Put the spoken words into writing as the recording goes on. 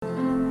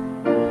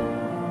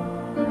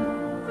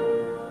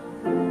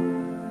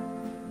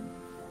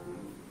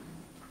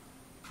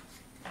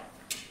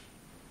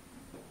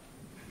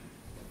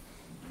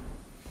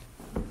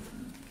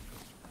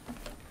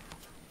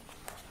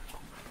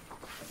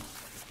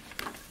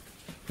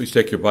Please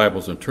take your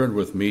Bibles and turn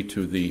with me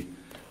to the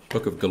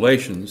book of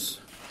Galatians,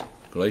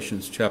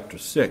 Galatians chapter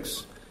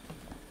 6.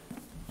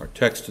 Our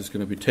text is going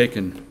to be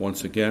taken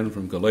once again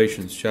from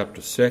Galatians chapter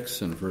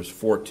 6 and verse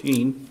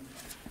 14.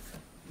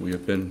 We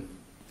have been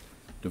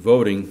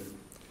devoting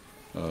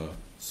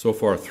so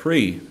far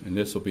 3, and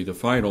this will be the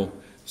final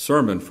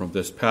sermon from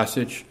this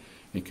passage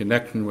in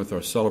connection with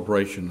our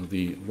celebration of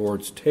the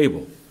Lord's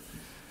table.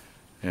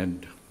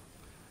 And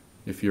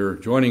if you're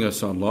joining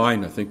us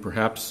online, I think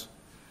perhaps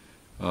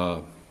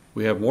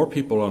we have more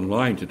people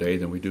online today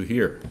than we do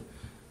here.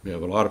 We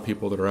have a lot of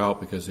people that are out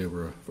because they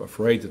were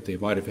afraid that they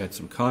might have had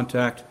some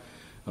contact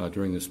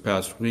during this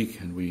past week,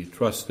 and we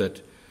trust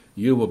that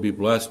you will be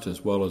blessed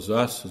as well as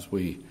us as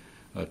we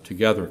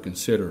together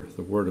consider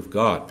the Word of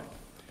God.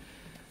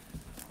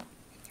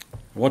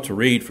 I want to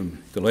read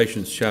from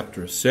Galatians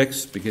chapter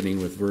 6,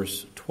 beginning with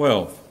verse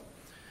 12.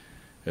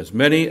 As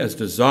many as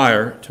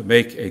desire to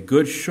make a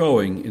good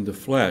showing in the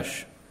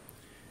flesh,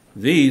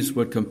 these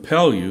would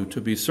compel you to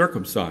be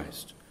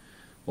circumcised,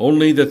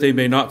 only that they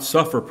may not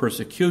suffer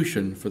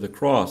persecution for the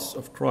cross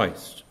of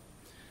Christ.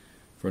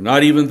 For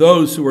not even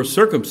those who are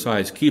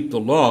circumcised keep the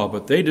law,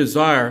 but they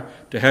desire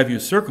to have you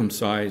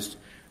circumcised,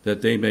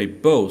 that they may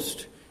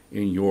boast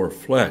in your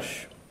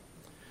flesh.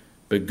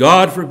 But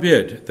God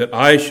forbid that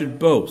I should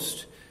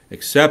boast,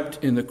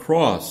 except in the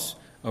cross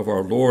of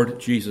our Lord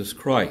Jesus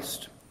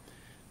Christ,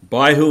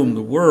 by whom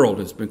the world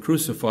has been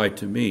crucified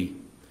to me,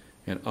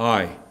 and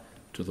I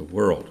to the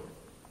world.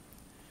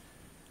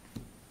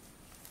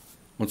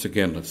 Once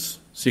again, let's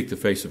seek the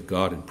face of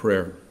God in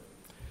prayer.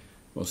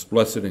 Most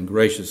blessed and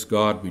gracious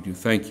God, we do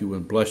thank you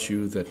and bless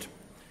you that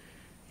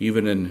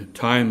even in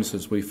times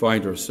as we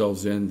find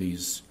ourselves in,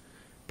 these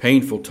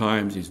painful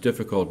times, these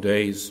difficult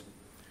days,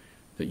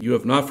 that you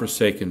have not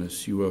forsaken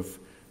us. You have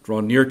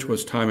drawn near to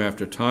us time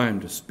after time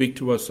to speak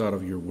to us out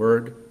of your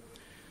word.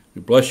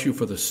 We bless you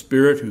for the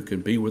Spirit who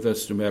can be with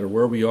us no matter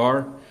where we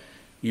are,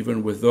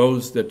 even with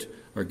those that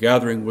are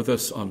gathering with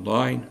us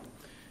online.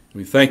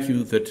 We thank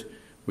you that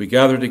we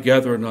gather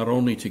together, not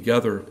only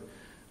together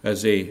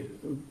as a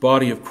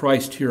body of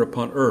Christ here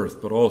upon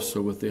earth, but also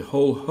with the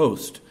whole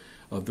host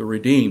of the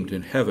redeemed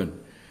in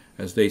heaven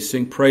as they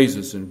sing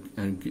praises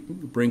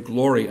and bring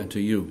glory unto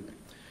you.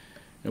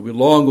 And we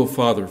long, O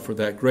Father, for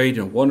that great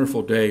and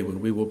wonderful day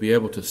when we will be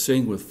able to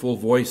sing with full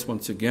voice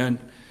once again,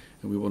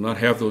 and we will not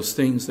have those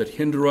things that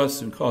hinder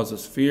us and cause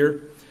us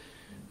fear.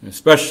 And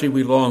especially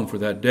we long for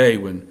that day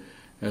when,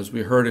 as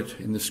we heard it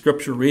in the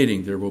scripture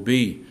reading, there will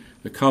be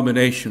the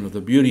combination of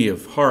the beauty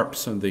of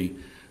harps and the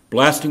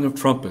blasting of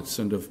trumpets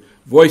and of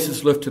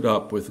voices lifted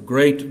up with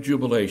great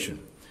jubilation.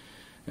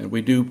 And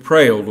we do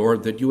pray, O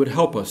Lord, that you would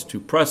help us to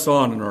press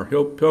on in our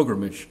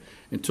pilgrimage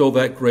until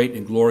that great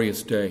and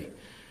glorious day.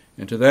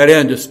 And to that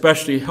end,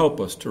 especially help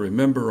us to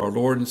remember our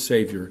Lord and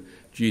Savior,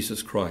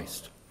 Jesus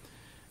Christ.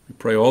 We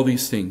pray all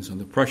these things in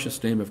the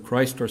precious name of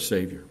Christ our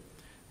Savior.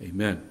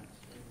 Amen.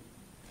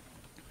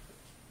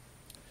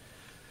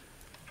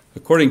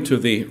 According to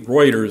the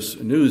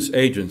Reuters news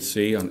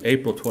agency, on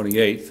April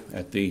 28th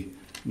at the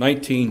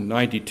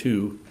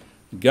 1992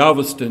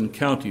 Galveston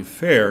County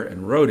Fair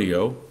and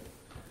Rodeo,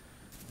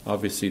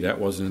 obviously that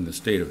wasn't in the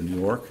state of New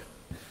York,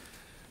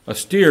 a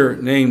steer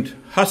named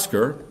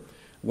Husker,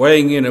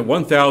 weighing in at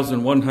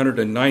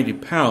 1,190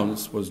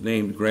 pounds, was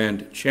named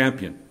grand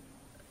champion.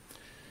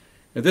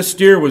 And this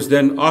steer was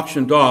then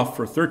auctioned off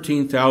for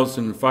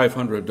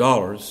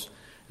 $13,500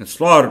 and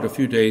slaughtered a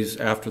few days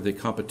after the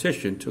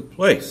competition took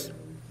place.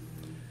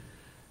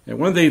 And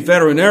when the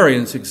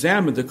veterinarians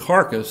examined the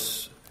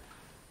carcass,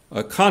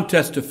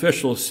 contest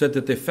officials said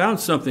that they found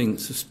something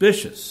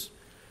suspicious.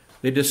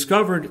 They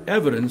discovered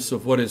evidence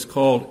of what is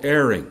called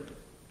airing.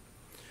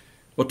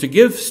 Well, to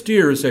give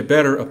steers a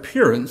better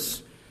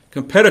appearance,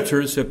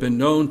 competitors have been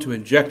known to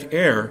inject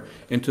air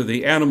into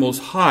the animal's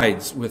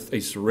hides with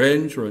a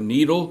syringe or a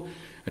needle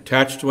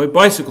attached to a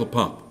bicycle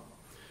pump.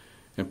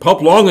 And pump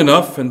long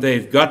enough, and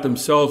they've got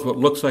themselves what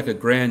looks like a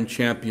grand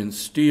champion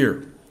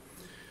steer.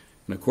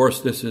 And of course,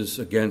 this is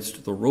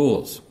against the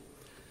rules.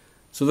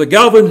 So the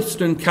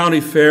Galveston County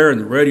Fair and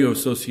the Radio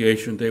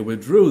Association, they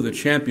withdrew the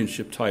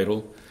championship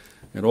title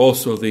and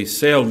also the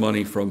sale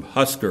money from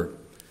Husker.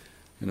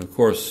 And of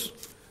course,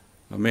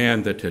 a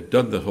man that had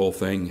done the whole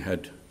thing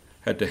had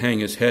to hang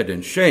his head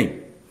in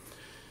shame.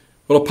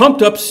 Well, a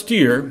pumped-up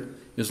steer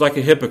is like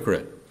a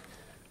hypocrite,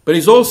 but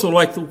he's also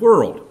like the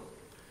world.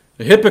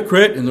 The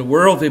hypocrite and the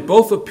world, they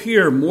both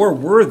appear more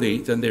worthy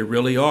than they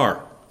really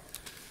are.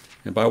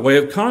 And by way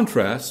of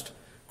contrast,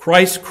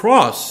 Christ's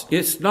cross,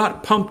 it's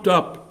not pumped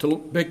up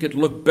to make it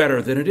look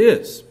better than it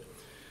is.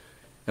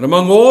 And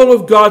among all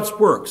of God's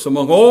works,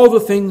 among all the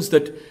things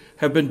that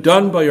have been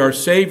done by our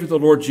Savior, the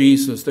Lord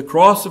Jesus, the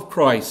cross of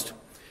Christ,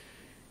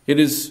 it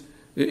is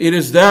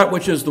that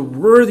which is the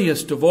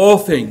worthiest of all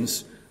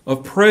things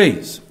of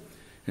praise.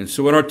 And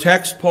so in our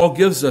text, Paul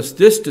gives us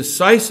this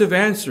decisive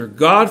answer: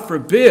 God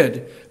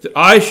forbid that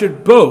I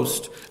should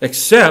boast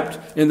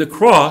except in the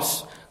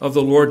cross of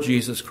the Lord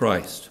Jesus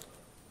Christ.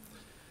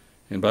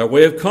 And by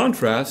way of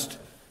contrast,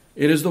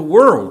 it is the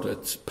world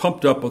that's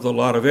pumped up with a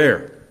lot of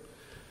air.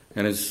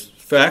 And as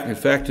In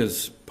fact,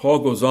 as Paul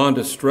goes on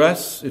to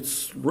stress,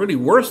 it's really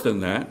worse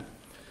than that.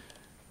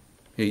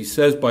 He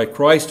says, by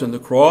Christ on the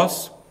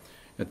cross,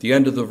 at the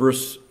end of the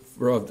verse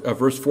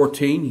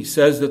 14, he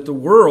says that the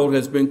world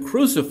has been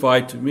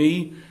crucified to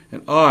me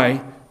and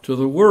I to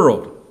the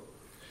world.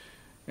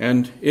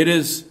 And it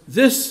is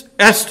this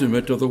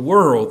estimate of the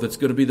world that's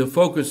going to be the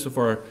focus of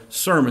our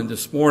sermon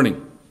this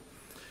morning.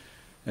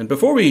 And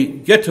before we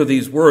get to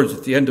these words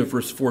at the end of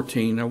verse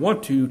 14, I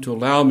want you to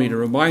allow me to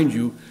remind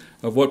you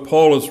of what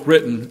Paul has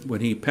written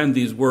when he penned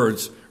these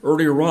words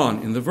earlier on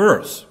in the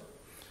verse,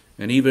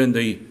 and even in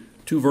the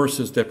two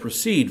verses that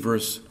precede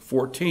verse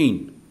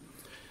 14.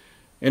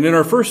 And in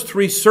our first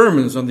three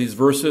sermons on these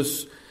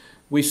verses,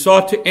 we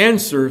sought to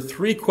answer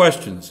three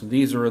questions. And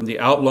these are in the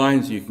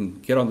outlines. You can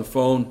get on the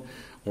phone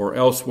or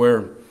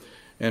elsewhere.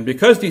 And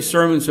because these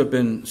sermons have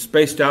been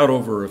spaced out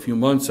over a few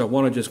months, I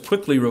want to just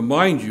quickly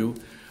remind you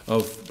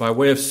of, by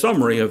way of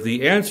summary, of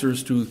the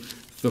answers to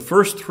the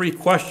first three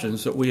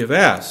questions that we have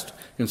asked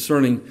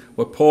concerning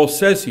what Paul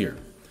says here.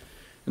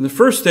 And the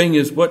first thing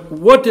is,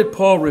 what did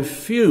Paul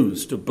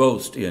refuse to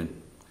boast in?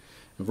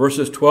 In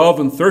verses 12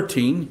 and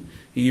 13,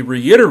 he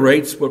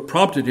reiterates what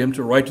prompted him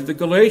to write to the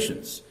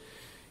Galatians.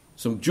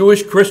 Some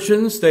Jewish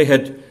Christians, they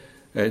had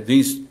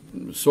these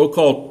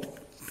so-called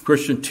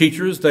Christian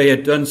teachers, they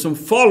had done some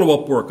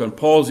follow-up work on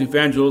Paul's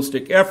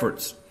evangelistic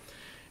efforts.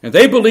 And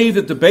they believed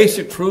that the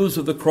basic truths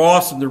of the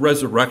cross and the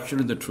resurrection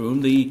and the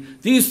tomb,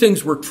 these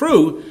things were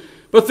true,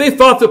 but they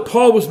thought that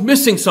Paul was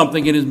missing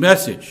something in his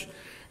message.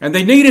 And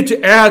they needed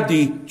to add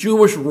the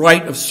Jewish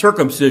rite of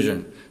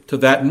circumcision to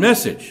that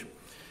message.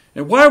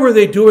 And why were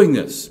they doing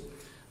this?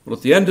 Well,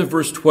 at the end of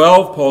verse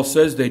 12, Paul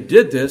says they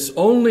did this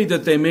only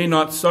that they may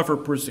not suffer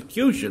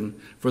persecution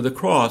for the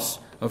cross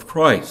of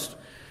Christ.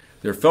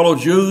 Their fellow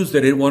Jews, they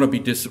didn't want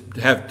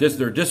to have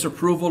their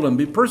disapproval and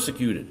be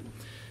persecuted.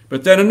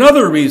 But then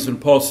another reason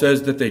Paul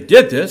says that they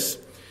did this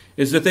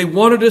is that they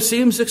wanted to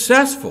seem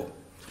successful.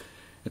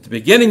 At the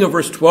beginning of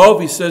verse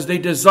 12, he says they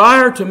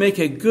desire to make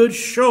a good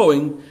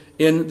showing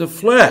in the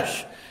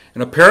flesh.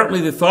 And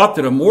apparently they thought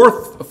that the more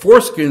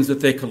foreskins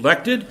that they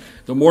collected,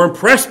 the more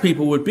impressed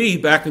people would be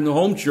back in the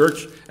home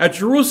church at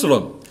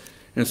Jerusalem.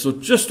 And so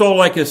just all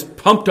like his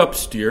pumped up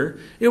steer,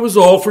 it was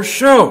all for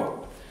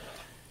show.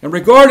 And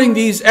regarding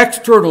these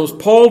externals,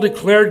 Paul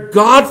declared,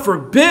 God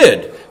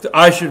forbid that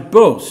I should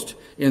boast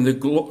in the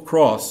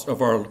cross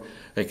of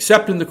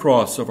except in the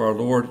cross of our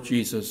Lord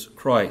Jesus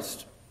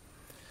Christ.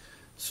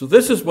 So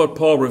this is what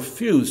Paul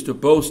refused to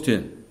boast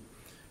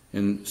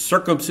in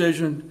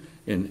circumcision,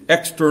 in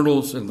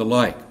externals, and the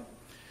like.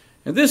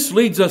 And this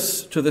leads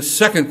us to the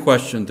second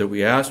question that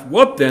we asked.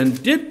 What then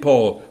did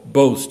Paul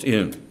boast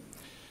in?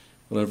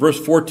 Well, in verse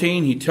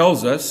 14, he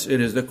tells us it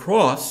is the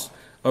cross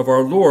of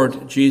our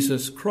Lord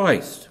Jesus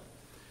Christ.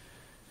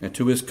 And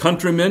to his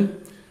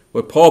countrymen,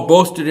 what Paul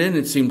boasted in,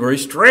 it seemed very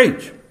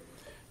strange.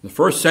 The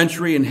first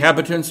century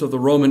inhabitants of the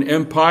Roman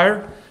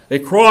Empire, a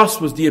cross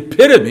was the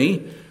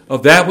epitome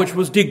of that which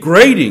was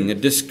degrading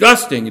and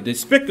disgusting and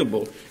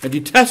despicable and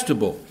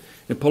detestable.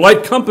 In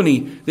polite company,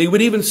 they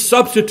would even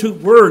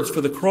substitute words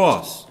for the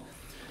cross.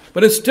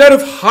 But instead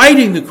of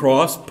hiding the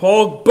cross,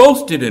 Paul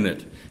boasted in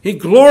it. He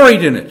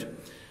gloried in it.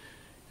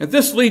 And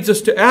this leads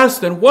us to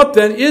ask then, what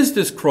then is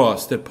this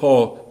cross that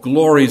Paul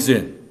glories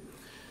in?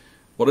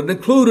 Well, it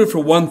included,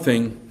 for one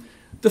thing,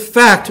 the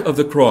fact of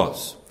the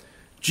cross.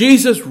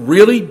 Jesus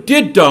really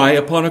did die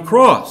upon a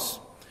cross.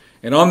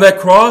 And on that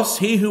cross,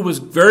 he who was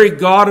very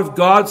God of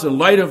gods and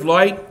light of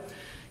light,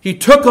 he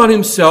took on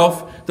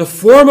himself the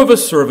form of a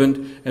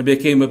servant and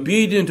became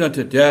obedient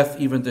unto death,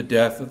 even the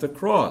death of the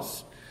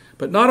cross.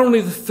 But not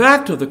only the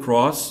fact of the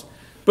cross,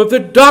 but the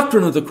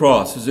doctrine of the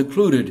cross is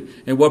included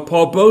in what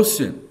Paul boasts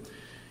in.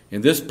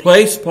 In this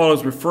place, Paul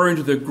is referring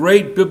to the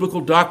great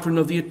biblical doctrine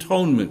of the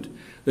atonement,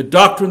 the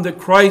doctrine that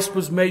Christ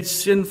was made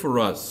sin for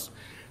us,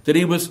 that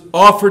he was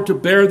offered to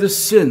bear the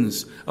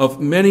sins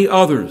of many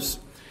others,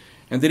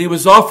 and that he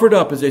was offered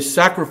up as a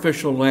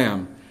sacrificial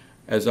lamb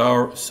as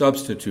our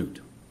substitute.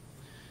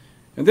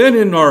 And then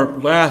in our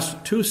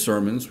last two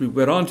sermons, we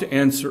went on to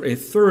answer a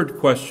third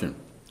question.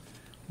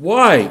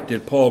 Why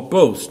did Paul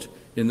boast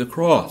in the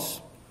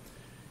cross?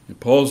 In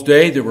Paul's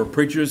day, there were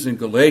preachers in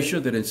Galatia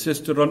that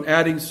insisted on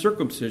adding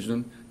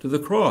circumcision to the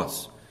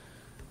cross.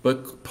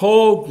 But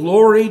Paul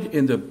gloried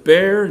in the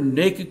bare,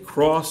 naked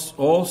cross,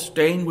 all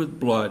stained with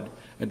blood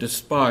and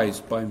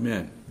despised by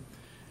men.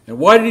 And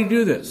why did he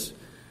do this?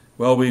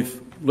 Well,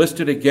 we've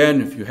listed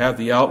again, if you have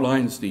the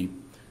outlines, the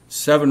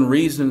 7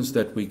 reasons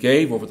that we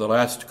gave over the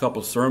last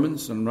couple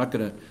sermons. And I'm not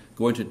going to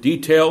go into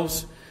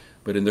details,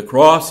 but in the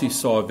cross he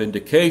saw a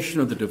vindication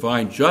of the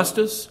divine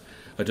justice,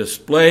 a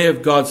display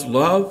of God's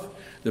love,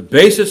 the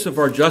basis of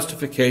our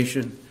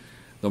justification,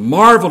 the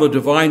marvel of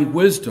divine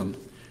wisdom,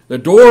 the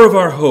door of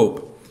our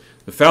hope,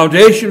 the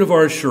foundation of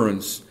our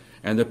assurance,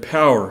 and the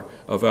power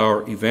of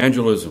our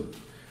evangelism.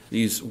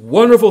 These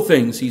wonderful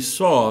things he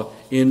saw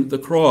in the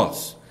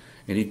cross,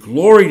 and he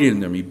gloried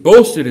in them, he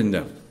boasted in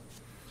them.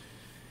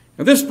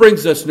 And this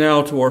brings us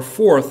now to our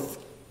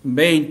fourth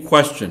main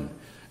question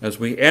as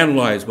we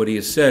analyze what he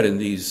has said in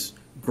these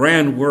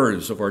grand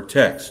words of our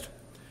text.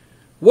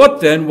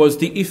 What then was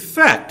the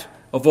effect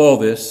of all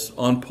this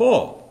on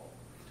Paul?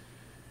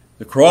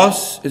 The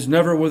cross is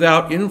never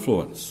without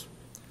influence.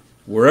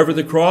 Wherever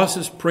the cross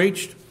is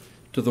preached,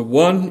 to the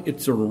one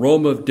it's an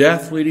aroma of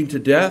death leading to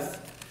death,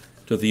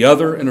 to the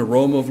other an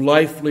aroma of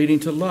life leading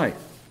to life.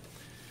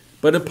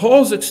 But in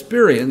Paul's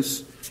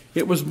experience,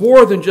 it was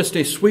more than just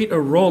a sweet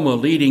aroma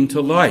leading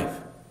to life.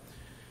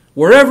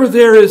 Wherever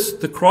there is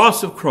the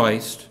cross of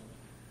Christ,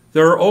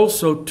 there are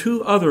also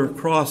two other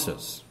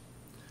crosses.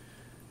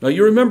 Now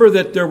you remember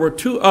that there were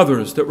two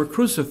others that were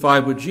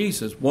crucified with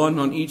Jesus, one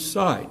on each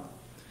side.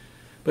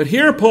 But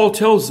here Paul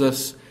tells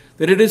us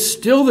that it is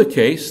still the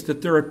case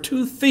that there are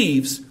two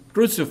thieves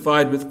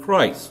crucified with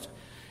Christ.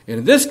 And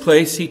in this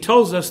case, he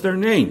tells us their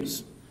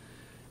names.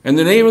 And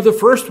the name of the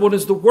first one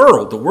is the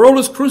world. The world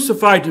is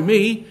crucified to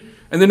me.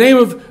 And the name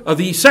of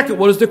the second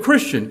one is the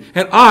Christian.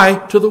 And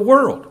I to the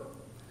world.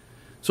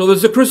 So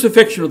there's a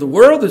crucifixion of the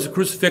world. There's a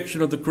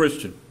crucifixion of the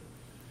Christian.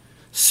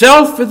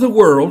 Self and the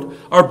world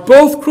are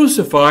both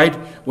crucified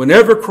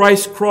whenever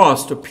Christ's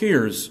cross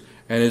appears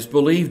and is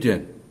believed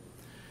in.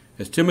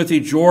 As Timothy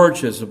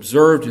George has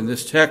observed in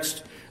this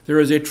text, there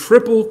is a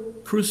triple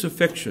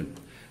crucifixion: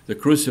 the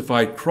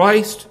crucified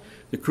Christ,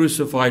 the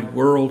crucified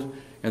world,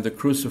 and the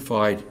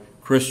crucified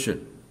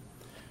Christian.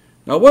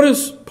 Now, what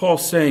is Paul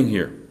saying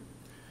here?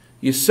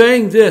 He's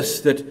saying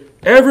this, that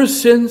ever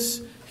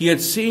since he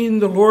had seen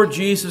the Lord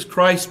Jesus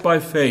Christ by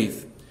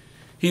faith,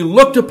 he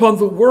looked upon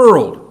the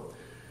world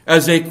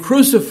as a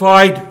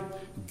crucified,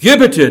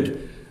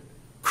 gibbeted,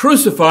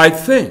 crucified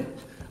thing,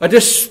 a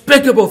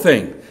despicable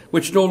thing,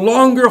 which no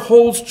longer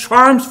holds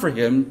charms for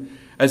him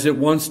as it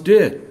once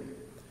did.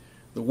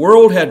 The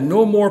world had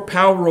no more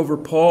power over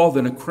Paul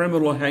than a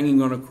criminal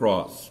hanging on a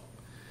cross.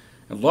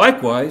 And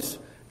likewise,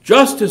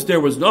 just as there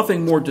was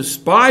nothing more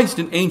despised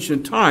in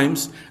ancient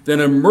times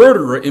than a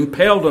murderer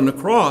impaled on a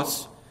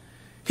cross,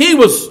 he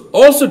was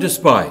also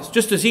despised.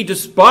 Just as he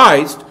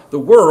despised the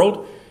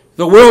world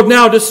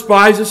now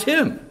despises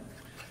him.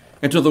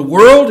 And to the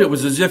world, it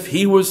was as if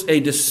he was a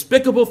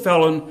despicable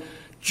felon,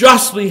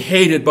 justly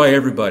hated by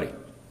everybody.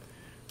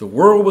 The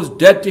world was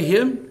dead to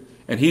him,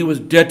 and he was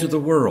dead to the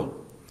world.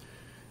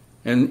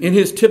 And in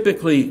his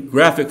typically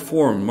graphic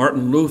form,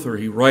 Martin Luther,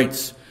 he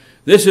writes,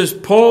 "This is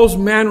Paul's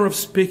manner of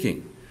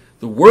speaking.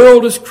 The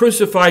world is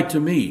crucified to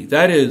me.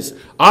 That is,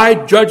 I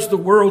judge the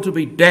world to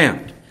be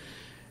damned.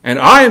 And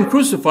I am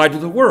crucified to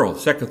the world,"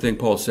 second thing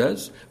Paul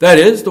says. That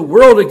is, the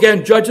world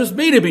again judges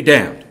me to be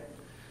damned.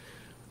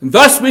 And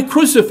thus we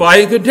crucify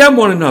and condemn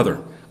one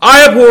another.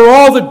 I abhor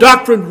all the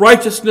doctrine,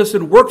 righteousness,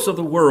 and works of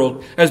the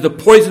world as the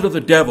poison of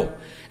the devil.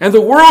 And the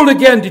world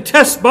again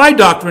detests my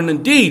doctrine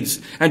and deeds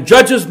and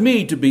judges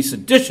me to be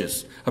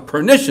seditious, a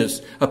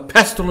pernicious, a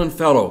pestilent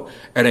fellow,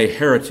 and a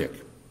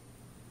heretic.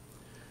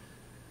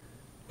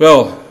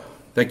 Well,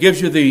 that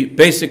gives you the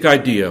basic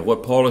idea of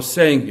what Paul is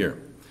saying here.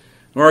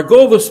 Now, our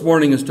goal this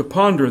morning is to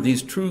ponder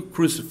these two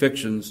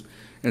crucifixions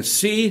and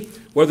see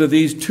whether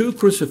these two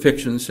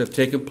crucifixions have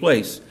taken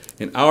place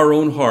in our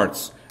own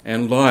hearts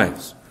and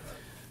lives.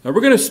 Now,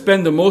 we're going to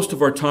spend the most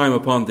of our time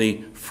upon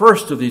the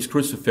first of these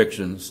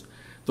crucifixions.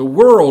 The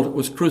world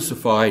was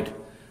crucified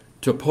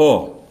to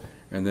Paul.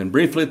 And then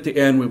briefly at the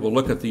end, we will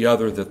look at the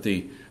other,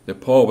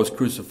 that Paul was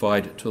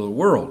crucified to the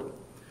world.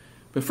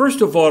 But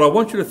first of all, I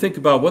want you to think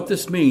about what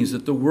this means,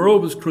 that the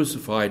world was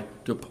crucified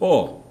to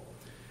Paul.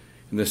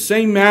 In the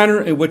same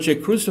manner in which a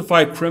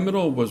crucified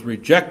criminal was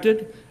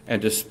rejected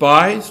and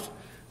despised,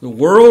 the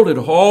world and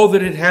all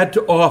that it had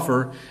to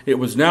offer, it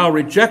was now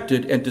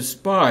rejected and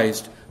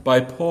despised by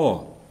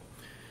Paul.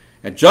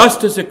 And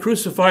just as a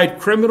crucified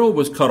criminal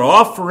was cut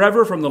off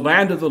forever from the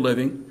land of the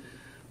living,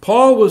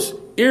 Paul was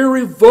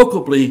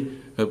irrevocably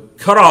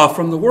cut off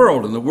from the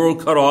world, and the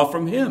world cut off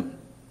from him.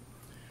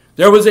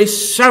 There was a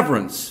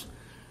severance,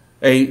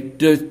 a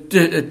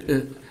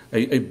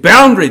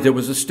boundary that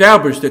was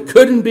established that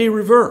couldn't be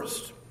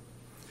reversed.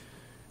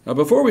 Now,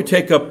 before we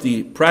take up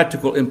the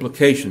practical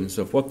implications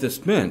of what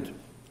this meant,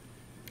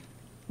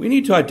 we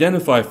need to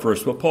identify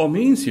first what Paul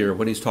means here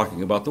when he's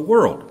talking about the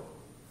world.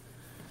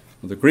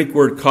 The Greek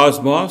word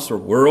cosmos, or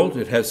world,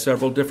 it has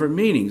several different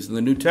meanings in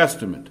the New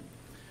Testament.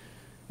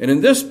 And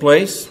in this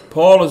place,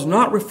 Paul is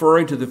not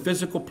referring to the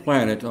physical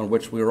planet on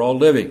which we are all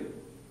living.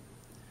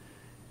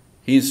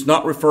 He's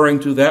not referring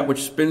to that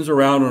which spins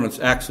around on its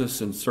axis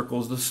and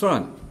circles the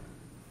sun.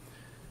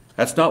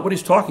 That's not what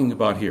he's talking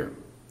about here.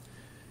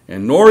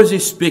 And nor is he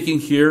speaking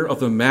here of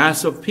the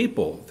mass of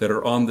people that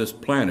are on this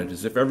planet,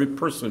 as if every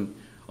person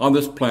on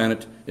this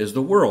planet is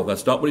the world.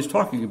 That's not what he's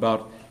talking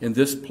about in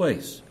this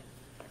place.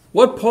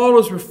 What Paul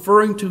is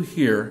referring to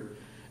here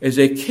is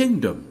a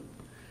kingdom.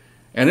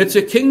 And it's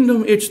a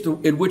kingdom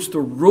in which the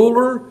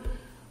ruler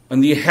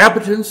and the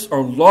inhabitants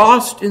are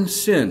lost in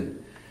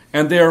sin,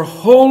 and they are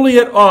wholly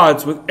at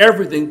odds with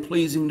everything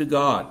pleasing to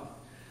God.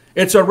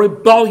 It's a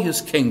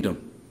rebellious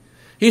kingdom.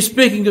 He's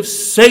speaking of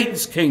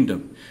Satan's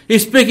kingdom.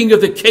 He's speaking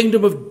of the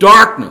kingdom of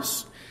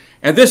darkness.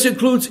 And this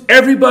includes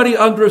everybody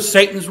under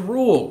Satan's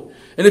rule.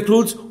 It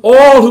includes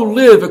all who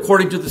live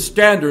according to the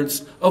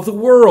standards of the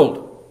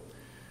world.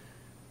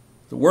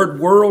 The word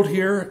world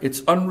here,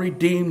 it's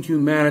unredeemed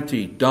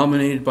humanity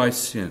dominated by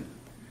sin.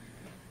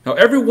 Now,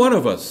 every one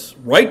of us,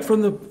 right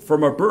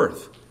from our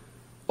birth,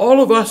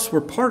 all of us were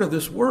part of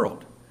this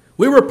world.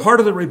 We were part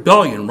of the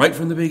rebellion right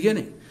from the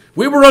beginning.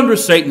 We were under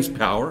Satan's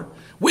power.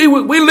 We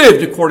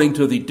lived according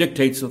to the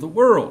dictates of the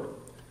world.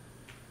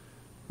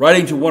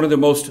 Writing to one of the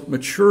most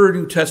mature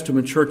New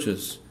Testament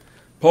churches,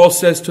 Paul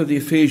says to the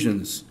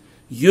Ephesians,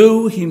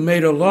 "You he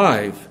made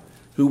alive,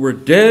 who were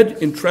dead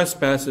in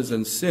trespasses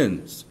and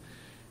sins,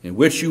 in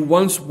which you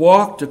once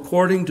walked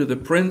according to the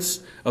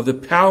prince of the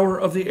power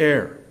of the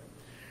air,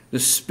 the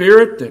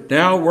spirit that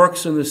now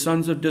works in the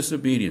sons of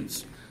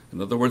disobedience."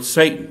 In other words,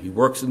 Satan. He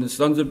works in the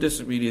sons of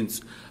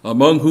disobedience,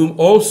 among whom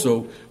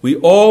also we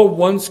all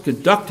once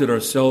conducted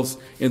ourselves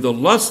in the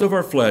lusts of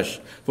our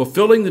flesh,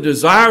 fulfilling the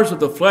desires of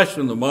the flesh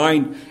and the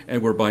mind,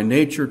 and were by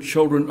nature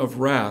children of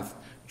wrath,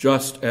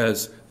 just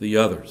as the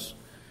others.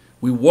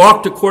 We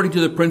walked according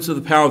to the prince of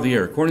the power of the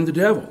air, according to the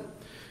devil,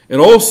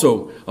 and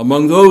also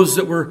among those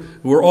who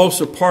were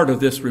also part of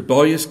this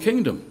rebellious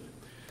kingdom.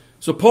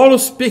 So Paul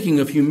is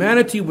speaking of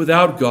humanity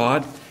without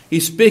God.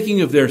 He's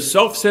speaking of their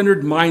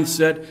self-centered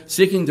mindset,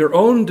 seeking their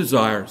own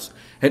desires.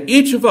 And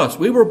each of us,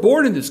 we were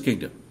born in this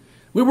kingdom.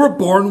 We were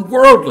born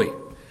worldly.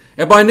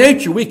 And by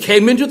nature, we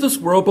came into this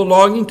world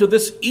belonging to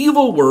this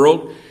evil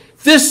world.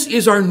 This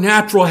is our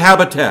natural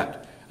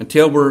habitat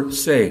until we're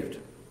saved.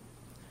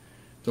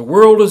 The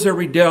world is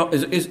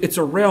it's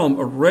a realm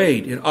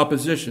arrayed in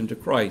opposition to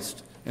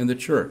Christ and the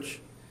church.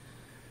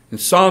 In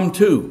Psalm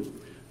 2,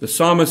 the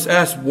psalmist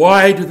asks,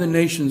 "Why do the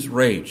nations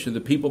rage and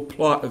the people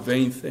plot a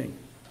vain thing?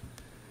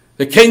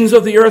 The kings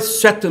of the earth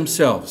set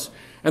themselves,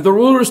 and the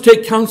rulers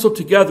take counsel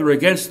together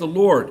against the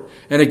Lord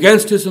and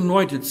against his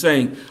anointed,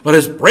 saying, Let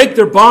us break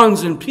their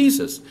bonds in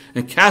pieces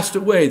and cast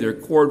away their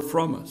cord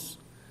from us."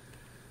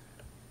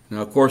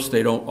 Now, of course,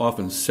 they don't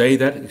often say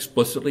that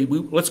explicitly.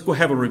 Let's go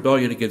have a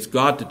rebellion against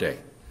God today.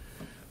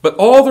 But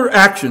all their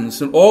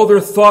actions and all their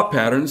thought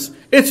patterns,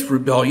 it's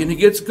rebellion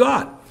against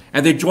God.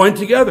 And they join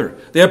together.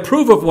 They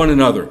approve of one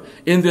another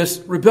in this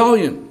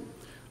rebellion.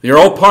 They are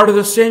all part of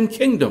the same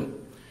kingdom.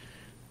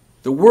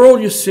 The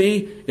world, you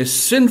see, is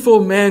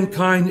sinful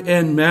mankind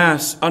en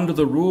masse under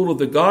the rule of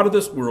the god of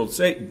this world,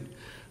 Satan,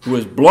 who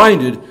has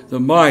blinded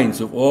the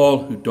minds of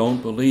all who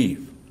don't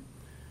believe.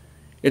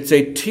 It's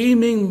a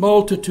teeming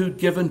multitude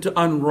given to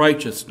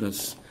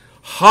unrighteousness,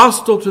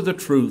 hostile to the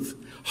truth,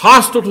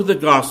 hostile to the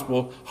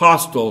gospel,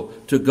 hostile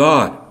to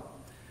God.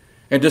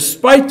 And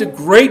despite the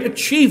great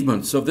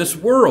achievements of this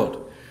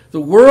world,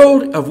 the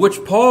world of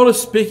which Paul is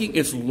speaking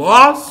is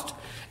lost,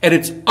 and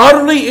it's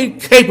utterly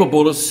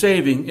incapable of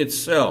saving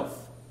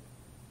itself.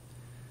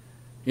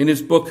 In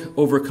his book,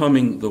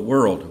 Overcoming the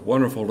World, a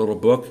wonderful little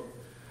book,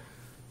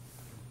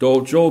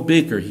 Joel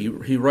Beaker,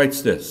 he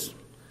writes this: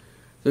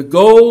 "The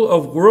goal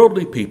of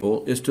worldly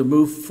people is to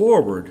move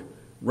forward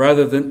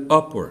rather than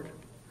upward,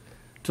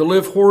 to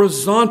live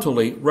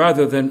horizontally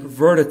rather than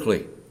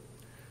vertically.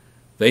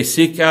 They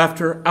seek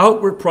after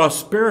outward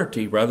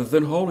prosperity rather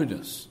than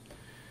holiness.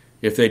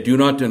 If they do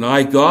not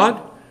deny God,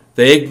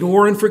 they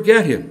ignore and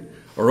forget him,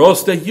 or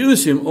else they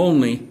use him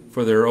only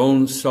for their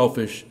own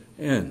selfish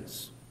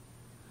ends."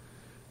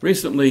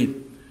 Recently,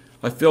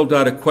 I filled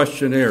out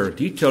a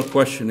detailed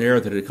questionnaire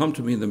that had come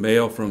to me in the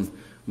mail from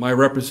my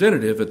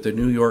representative at the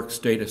New York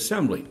State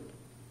Assembly.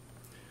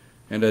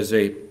 And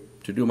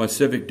to do my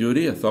civic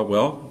duty, I thought,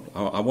 well,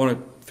 I want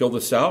to fill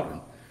this out, and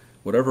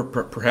whatever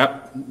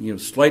perhaps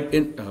slight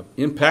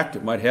impact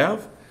it might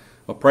have,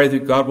 I'll pray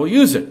that God will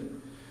use it.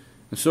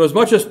 And so as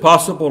much as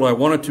possible, I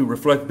wanted to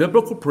reflect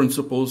biblical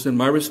principles in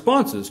my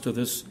responses to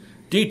this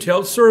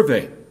detailed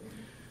survey.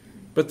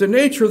 But the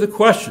nature of the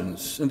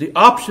questions and the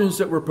options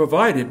that were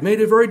provided made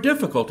it very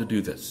difficult to do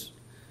this.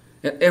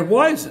 And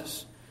why is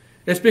this?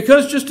 It's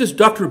because, just as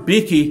Dr.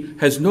 Beakey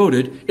has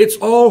noted, it's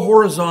all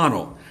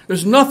horizontal.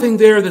 There's nothing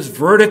there that's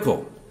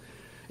vertical.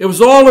 It was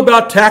all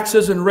about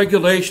taxes and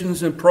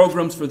regulations and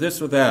programs for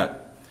this or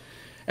that.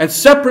 And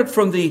separate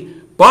from the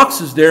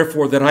boxes,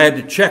 therefore, that I had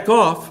to check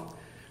off,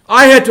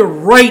 I had to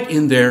write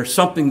in there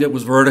something that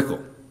was vertical,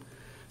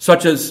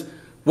 such as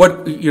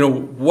what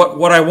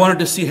I wanted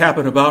to see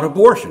happen about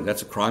abortion.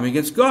 That's a crime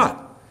against God.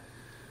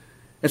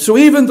 And so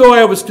even though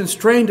I was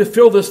constrained to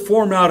fill this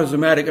form out as a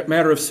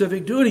matter of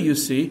civic duty, you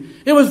see,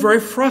 it was very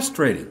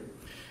frustrating.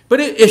 But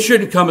it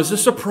shouldn't come as a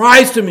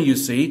surprise to me, you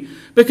see,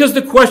 because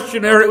the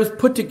questionnaire, it was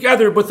put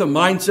together with the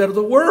mindset of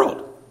the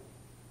world.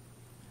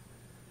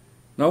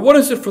 Now, what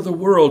is it for the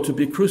world to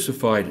be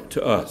crucified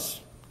to us?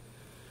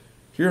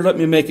 Here, let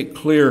me make it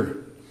clear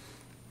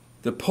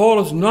that Paul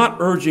is not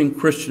urging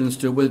Christians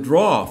to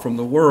withdraw from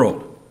the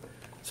world,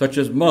 such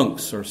as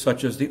monks or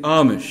such as the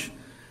Amish,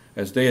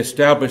 as they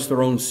establish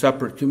their own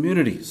separate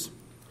communities.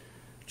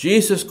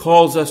 Jesus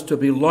calls us to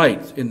be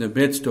light in the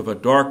midst of a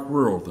dark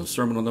world, the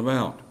Sermon on the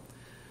Mount.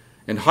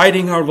 And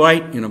hiding our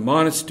light in a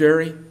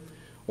monastery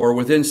or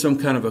within some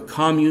kind of a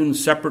commune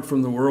separate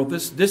from the world,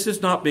 this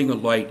is not being a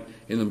light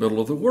in the middle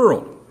of the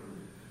world.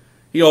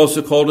 He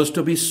also called us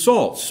to be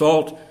salt.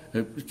 Salt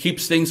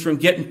keeps things from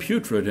getting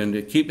putrid, and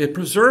it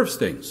preserves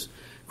things.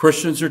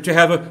 Christians are to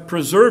have a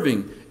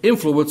preserving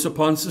influence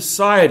upon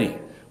society,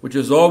 which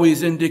is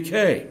always in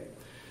decay.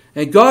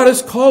 And God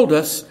has called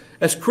us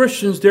as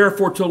Christians,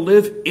 therefore, to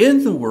live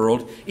in the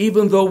world,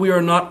 even though we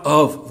are not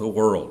of the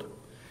world.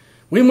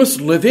 We must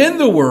live in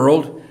the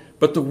world,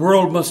 but the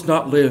world must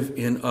not live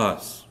in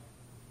us.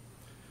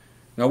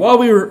 Now, while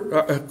we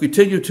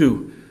continue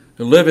to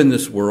live in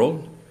this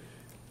world,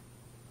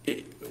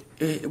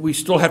 we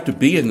still have to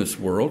be in this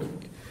world.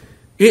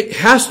 It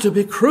has to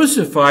be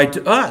crucified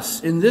to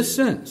us in this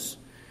sense.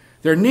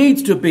 There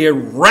needs to be a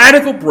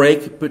radical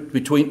break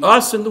between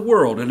us and the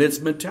world and its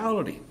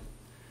mentality.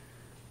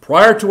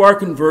 Prior to our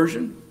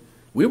conversion,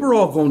 we were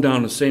all going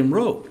down the same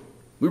road.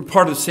 We were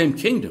part of the same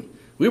kingdom.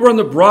 We were on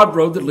the broad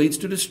road that leads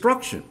to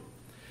destruction.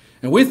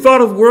 And we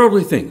thought of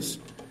worldly things.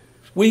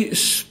 We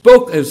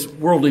spoke as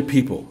worldly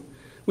people.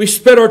 We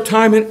spent our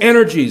time and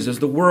energies as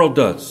the world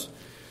does.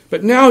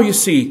 But now, you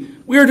see,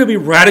 we are to be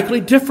radically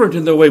different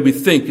in the way we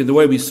think, in the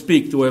way we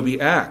speak, the way we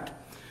act.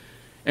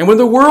 And when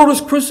the world is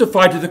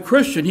crucified to the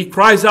Christian, he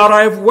cries out,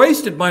 "I have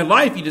wasted my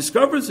life." He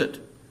discovers it.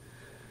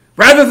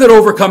 Rather than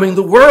overcoming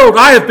the world,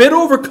 I have been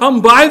overcome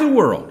by the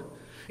world.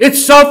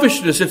 Its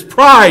selfishness, its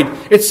pride,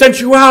 its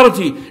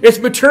sensuality, its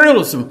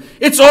materialism,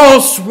 it's all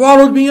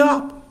swallowed me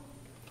up.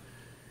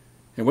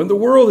 And when the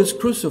world is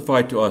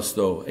crucified to us,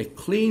 though, a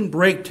clean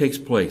break takes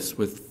place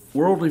with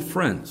worldly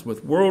friends,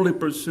 with worldly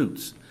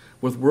pursuits,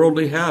 with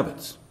worldly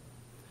habits.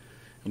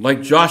 And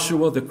like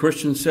Joshua, the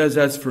Christian says,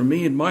 "As for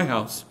me and my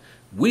house,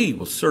 we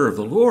will serve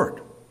the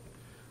Lord."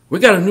 We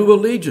got a new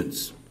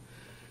allegiance.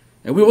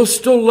 And we will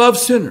still love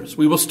sinners.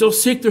 We will still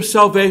seek their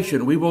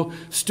salvation. We will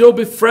still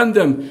befriend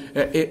them,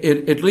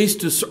 at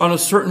least on a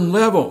certain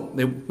level.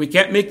 We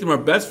can't make them our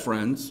best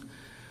friends.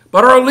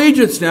 But our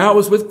allegiance now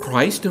is with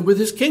Christ and with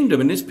his kingdom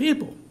and his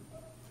people.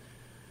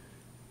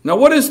 Now,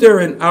 what is there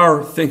in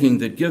our thinking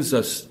that gives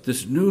us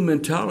this new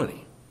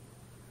mentality?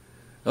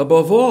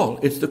 Above all,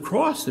 it's the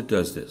cross that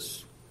does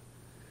this.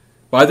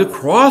 By the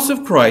cross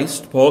of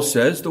Christ, Paul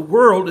says, the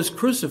world is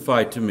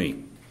crucified to me.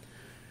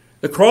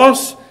 The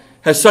cross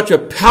has such a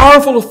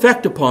powerful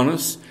effect upon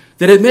us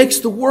that it makes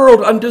the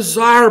world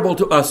undesirable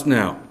to us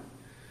now.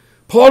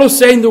 Paul is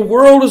saying the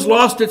world has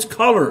lost its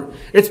color.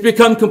 It's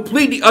become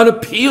completely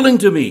unappealing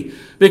to me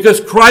because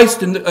of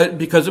Christ in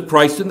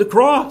the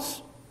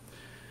cross.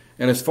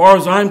 And as far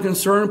as I'm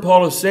concerned,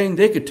 Paul is saying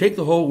they could take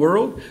the whole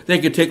world, they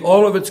could take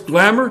all of its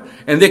glamour,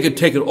 and they could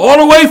take it all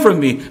away from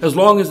me as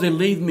long as they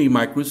leave me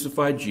my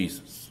crucified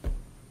Jesus.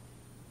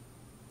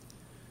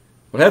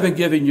 But having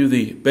given you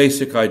the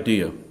basic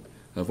idea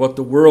of what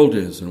the world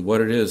is and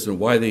what it is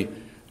and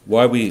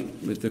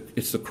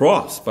it's the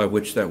cross by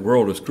which that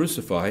world is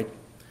crucified,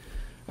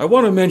 I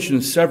want to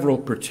mention several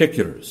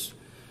particulars.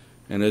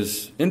 And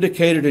as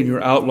indicated in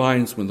your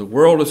outlines, when the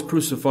world is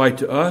crucified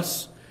to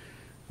us,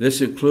 this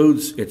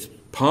includes its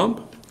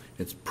pomp,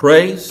 its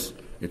praise,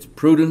 its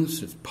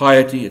prudence, its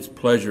piety, its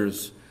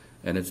pleasures,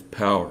 and its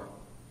power.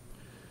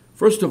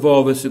 First of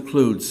all, this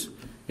includes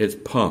its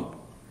pomp.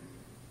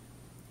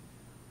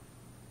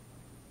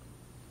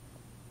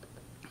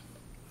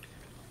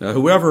 Now,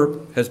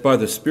 whoever has by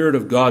the Spirit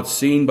of God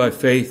seen by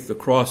faith the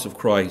cross of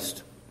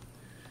Christ,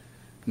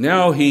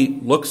 now he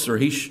looks or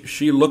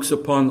she looks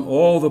upon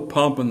all the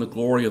pomp and the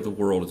glory of the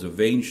world as a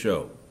vain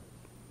show.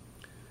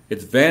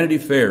 It's Vanity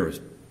Fair, as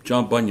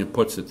John Bunyan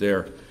puts it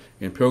there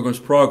in Pilgrim's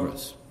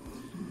Progress.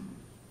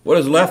 What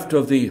is left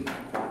of the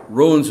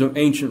ruins of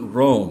ancient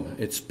Rome?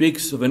 It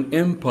speaks of an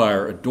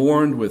empire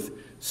adorned with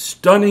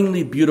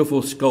stunningly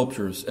beautiful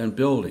sculptures and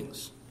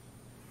buildings.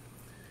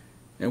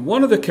 And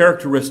one of the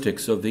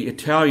characteristics of the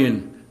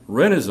Italian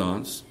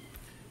Renaissance,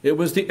 it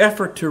was the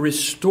effort to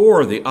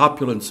restore the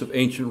opulence of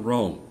ancient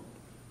Rome.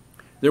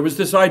 There was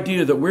this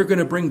idea that we're going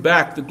to bring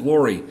back the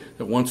glory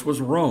that once was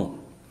Rome.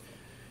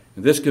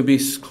 And this can be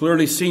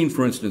clearly seen,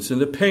 for instance, in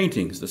the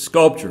paintings, the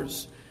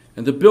sculptures,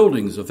 and the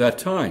buildings of that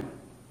time.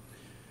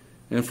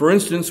 And for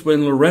instance,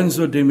 when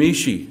Lorenzo de'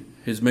 Medici,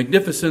 his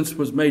magnificence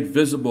was made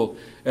visible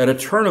at a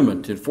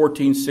tournament in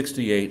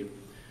 1468,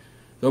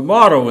 the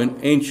motto in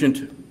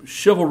ancient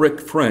chivalric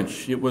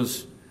French, it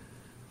was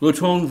 "Le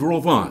temps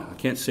revient." I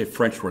can't say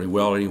French really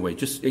well anyway.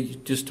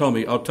 Just tell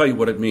me, I'll tell you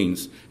what it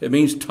means. It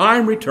means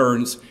time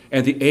returns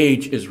and the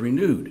age is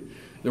renewed.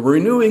 They were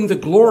renewing the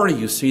glory,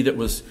 you see, that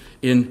was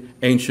in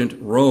ancient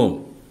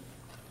Rome.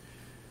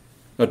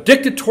 Now,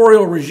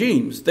 dictatorial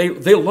regimes, they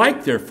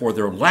like, therefore,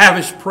 their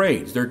lavish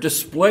parades, their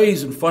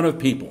displays in front of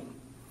people.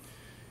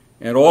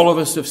 And all of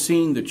us have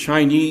seen the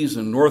Chinese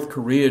and North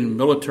Korean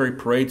military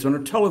parades on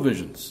our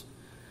televisions.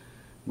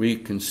 We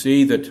can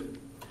see that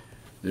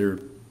their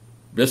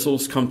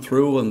missiles come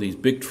through on these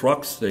big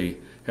trucks. They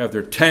have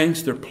their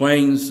tanks, their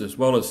planes, as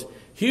well as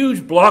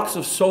huge blocks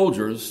of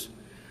soldiers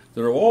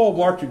that are all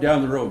marching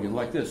down the road,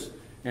 like this.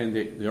 And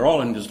they're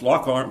all in this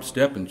lock-arm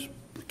step and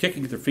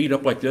kicking their feet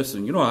up like this.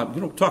 And you know what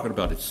I'm talking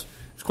about. It's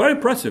quite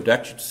impressive to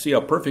actually see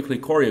how perfectly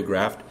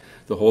choreographed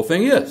the whole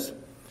thing is.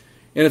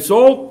 And it's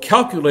all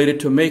calculated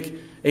to make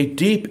a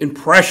deep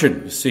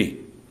impression, you see.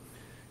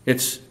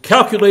 It's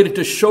calculated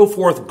to show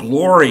forth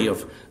glory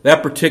of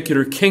that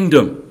particular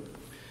kingdom.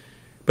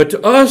 But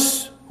to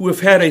us who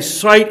have had a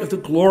sight of the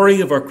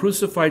glory of our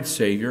crucified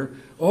Savior,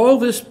 all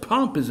this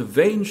pomp is a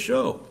vain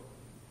show.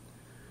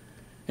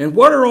 And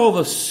what are all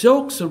the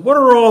silks, and what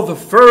are all the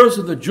furs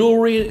and the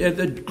jewelry and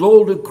the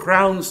golden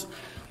crowns?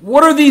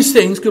 What are these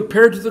things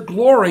compared to the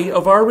glory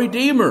of our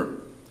Redeemer?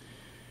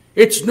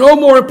 It's no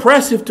more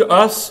impressive to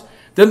us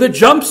than the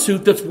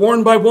jumpsuit that's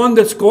worn by one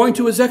that's going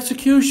to his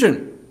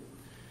execution.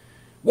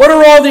 What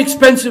are all the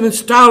expensive and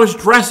stylish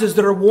dresses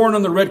that are worn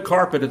on the red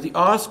carpet at the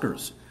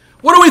Oscars?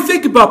 What do we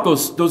think about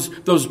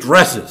those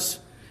dresses?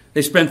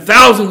 They spend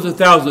thousands and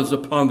thousands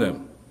upon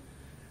them.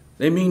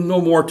 They mean no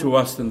more to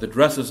us than the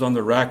dresses on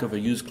the rack of a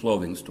used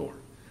clothing store.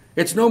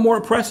 It's no more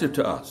impressive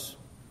to us.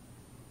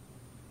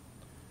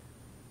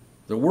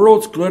 The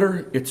world's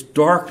glitter, its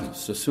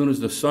darkness, as soon as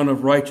the sun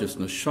of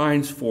righteousness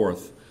shines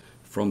forth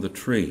from the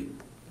tree.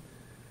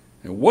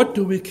 And what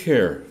do we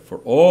care for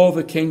all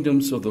the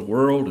kingdoms of the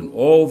world and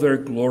all their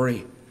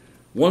glory,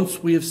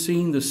 once we have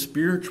seen the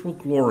spiritual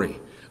glory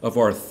of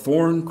our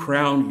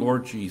thorn-crowned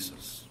Lord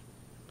Jesus?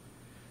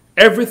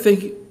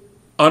 Everything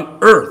on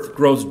earth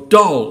grows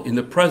dull in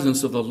the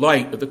presence of the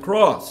light of the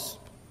cross.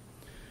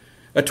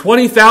 A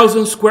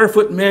 20,000 square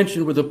foot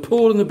mansion with a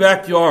pool in the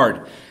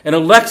backyard and a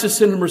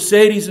Lexus and a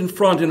Mercedes in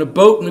front and a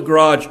boat in the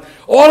garage.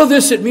 All of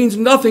this, it means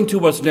nothing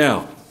to us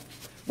now.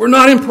 We're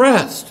not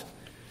impressed.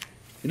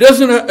 It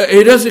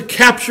doesn't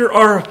capture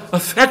our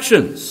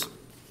affections.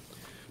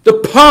 The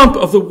pomp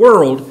of the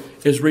world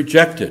is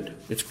rejected.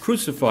 It's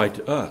crucified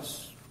to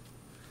us.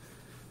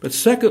 But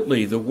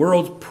secondly, the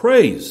world's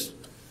praise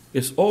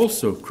is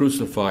also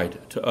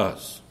crucified to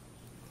us.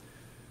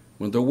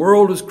 When the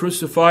world is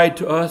crucified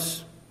to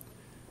us,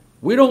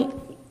 we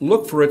don't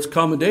look for its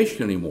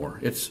commendation anymore,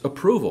 its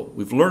approval.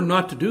 We've learned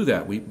not to do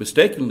that. We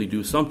mistakenly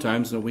do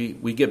sometimes, and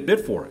we get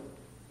bit for it.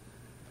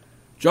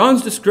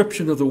 John's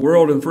description of the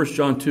world in 1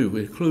 John 2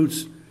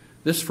 includes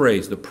this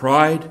phrase, the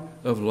pride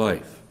of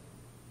life.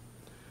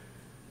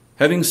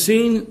 Having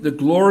seen the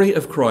glory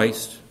of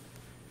Christ,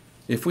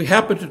 if we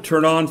happen to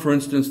turn on, for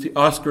instance, the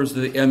Oscars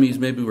or the Emmys,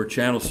 maybe we're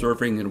channel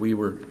surfing and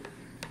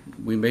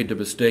we made the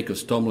mistake of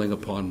stumbling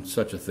upon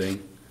such a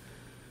thing.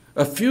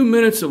 A few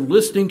minutes of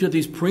listening to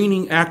these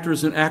preening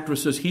actors and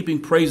actresses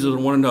heaping praises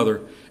on one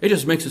another, it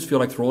just makes us feel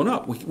like throwing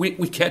up.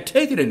 We can't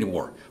take it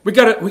anymore. We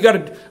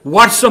gotta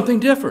watch something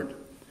different.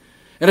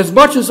 And as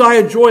much as I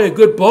enjoy a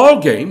good ball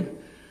game,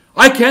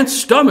 I can't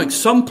stomach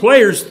some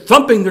players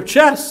thumping their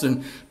chests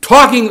and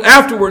talking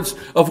afterwards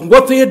of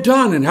what they had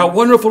done and how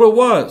wonderful it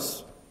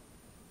was.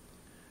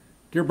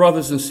 Dear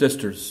brothers and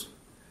sisters,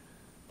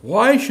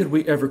 why should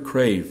we ever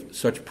crave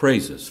such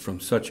praises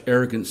from such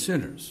arrogant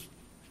sinners?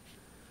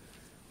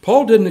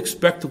 Paul didn't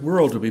expect the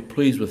world to be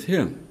pleased with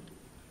him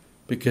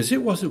because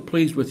it wasn't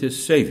pleased with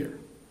his Savior.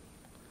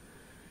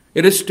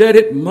 Instead,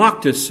 it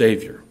mocked his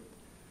Savior.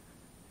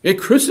 It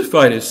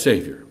crucified his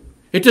Savior.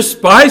 It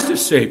despised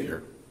his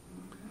Savior.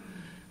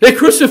 They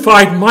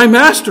crucified my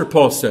Master,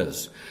 Paul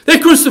says. They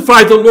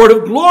crucified the Lord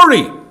of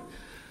glory.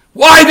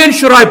 Why then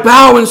should I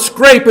bow and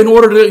scrape in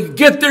order to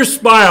get their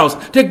smiles,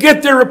 to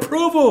get their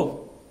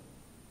approval?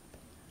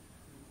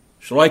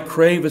 Shall I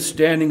crave a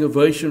standing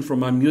ovation for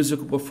my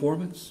musical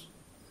performance?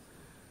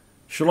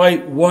 Shall I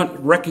want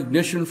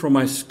recognition for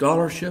my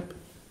scholarship?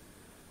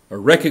 Or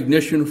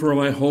recognition for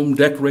my home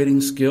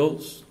decorating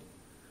skills?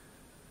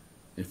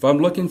 If I'm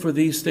looking for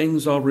these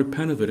things, I'll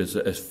repent of it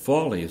as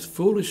folly, as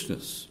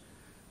foolishness.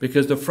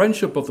 Because the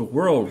friendship of the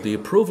world, the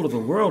approval of the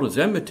world is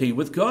enmity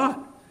with God.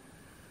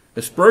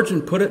 As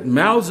Spurgeon put it,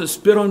 mouths that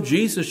spit on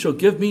Jesus shall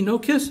give me no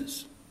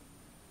kisses.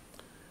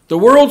 The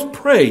world's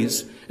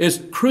praise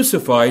is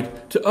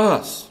crucified to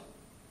us.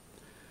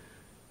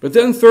 But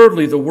then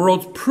thirdly, the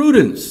world's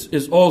prudence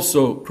is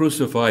also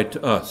crucified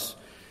to us.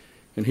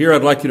 And here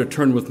I'd like you to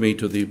turn with me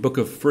to the book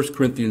of 1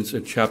 Corinthians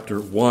in chapter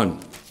 1.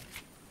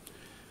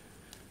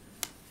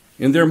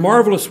 In their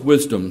marvelous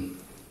wisdom,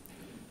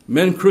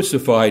 men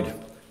crucified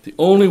the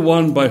only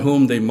one by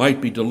whom they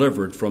might be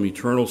delivered from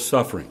eternal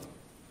suffering.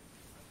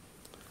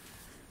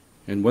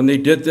 And when they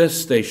did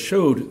this, they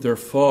showed their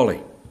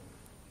folly.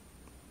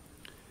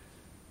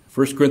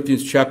 1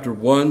 Corinthians chapter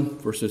 1,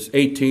 verses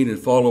 18 and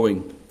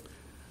following,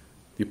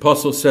 the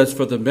apostle says,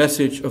 "For the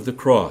message of the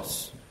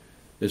cross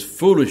is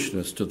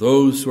foolishness to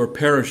those who are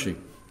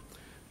perishing,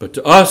 but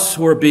to us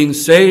who are being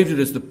saved it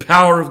is the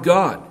power of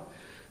God.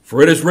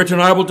 For it is written,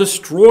 I will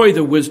destroy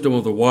the wisdom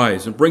of the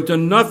wise and bring to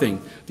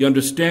nothing the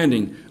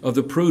understanding of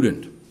the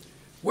prudent.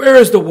 Where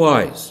is the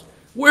wise?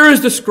 Where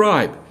is the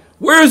scribe?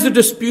 Where is the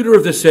disputer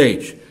of this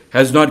age?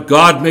 Has not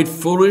God made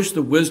foolish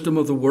the wisdom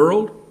of the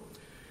world?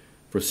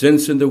 For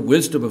since in the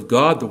wisdom of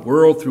God the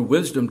world through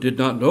wisdom did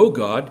not know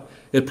God,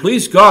 it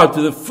pleased God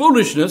through the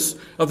foolishness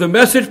of the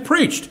message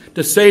preached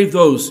to save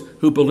those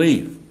who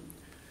believe.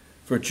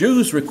 For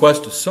Jews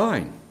request a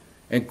sign,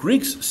 and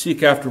Greeks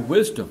seek after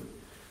wisdom.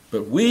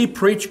 But we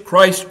preach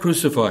Christ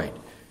crucified,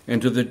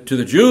 and to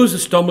the Jews a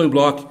stumbling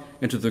block,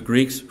 and to the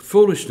Greeks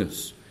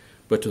foolishness.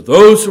 But to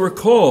those who are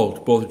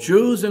called, both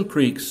Jews and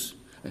Greeks,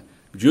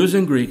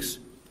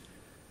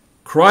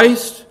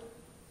 Christ,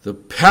 the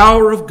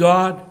power of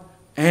God,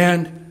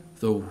 and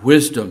the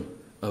wisdom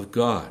of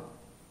God.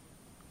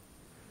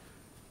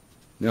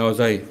 Now, as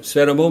I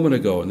said a moment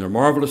ago, in their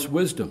marvelous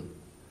wisdom,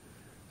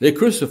 they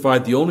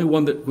crucified the only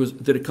one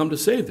that had come to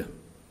save them.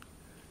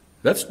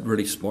 That's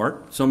really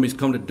smart. Somebody's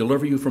come to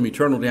deliver you from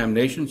eternal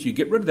damnation, so you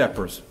get rid of that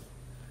person.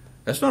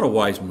 That's not a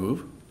wise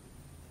move.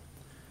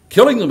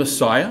 Killing the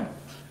Messiah,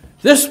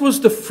 this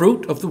was the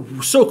fruit of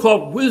the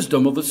so-called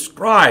wisdom of the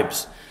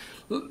scribes.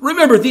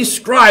 Remember, these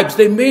scribes,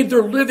 they made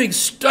their living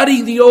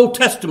studying the Old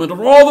Testament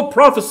and all the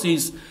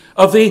prophecies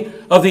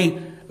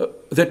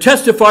that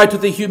testified to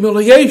the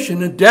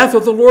humiliation and death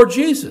of the Lord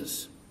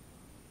Jesus.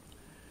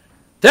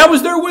 That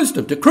was their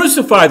wisdom, to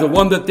crucify the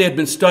one that they had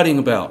been studying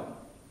about.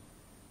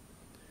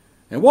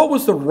 And what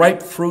was the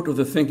ripe fruit of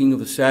the thinking of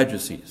the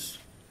Sadducees?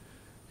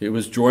 It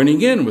was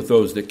joining in with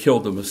those that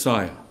killed the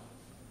Messiah.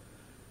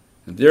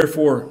 And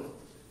therefore,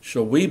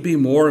 shall we be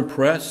more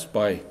impressed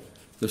by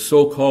the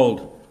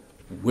so-called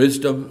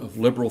wisdom of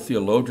liberal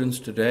theologians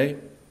today?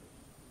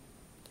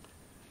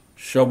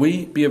 Shall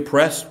we be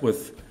impressed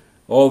with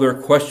all their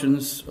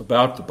questions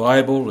about the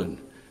Bible and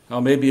how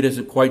maybe it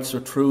isn't quite so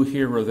true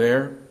here or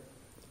there?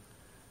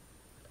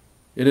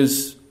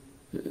 It's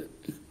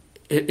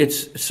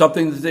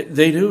something that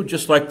they do,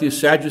 just like the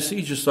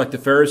Sadducees, just like the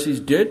Pharisees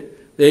did.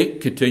 They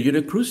continue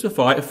to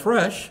crucify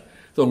afresh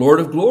the Lord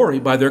of glory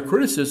by their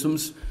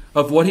criticisms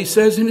of what he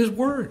says in his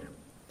word.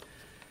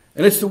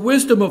 And it's the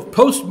wisdom of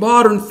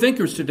postmodern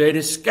thinkers today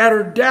to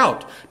scatter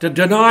doubt, to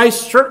deny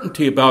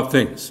certainty about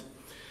things.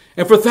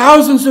 And for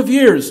thousands of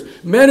years,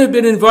 men have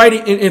been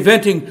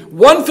inventing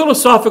one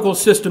philosophical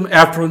system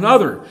after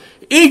another,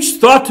 each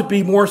thought to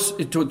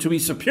be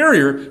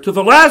superior to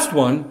the last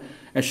one.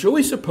 And shall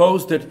we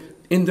suppose that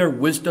in their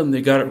wisdom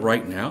they got it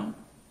right now?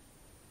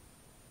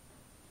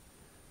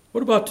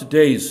 What about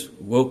today's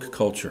woke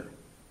culture?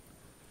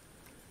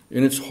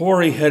 In its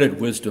hoary-headed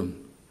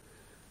wisdom,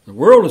 the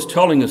world is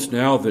telling us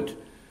now that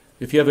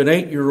if you have an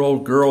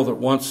 8-year-old girl that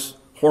wants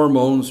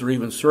hormones or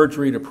even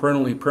surgery to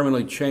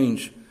permanently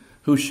change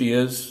who she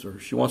is, or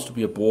she wants to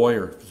be a boy,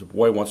 or if a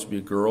boy wants to be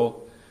a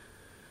girl,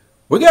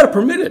 we got to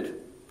permit it,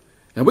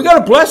 and we got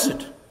to bless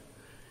it,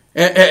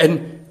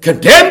 and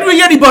condemn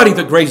anybody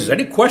that raises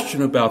any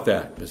question about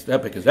that,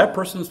 because that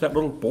person, that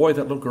little boy,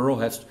 that little girl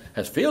has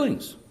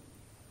feelings.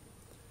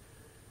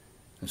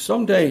 And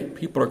someday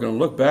people are going to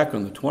look back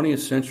on the 20th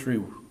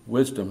century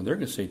wisdom and they're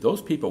going to say,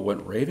 those people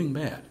went raving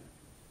mad.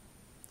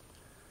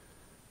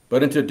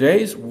 But in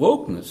today's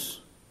wokeness,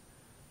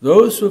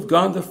 those who have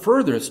gone the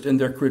furthest in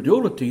their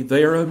credulity,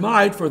 they are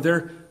admired for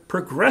their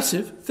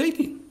progressive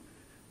thinking.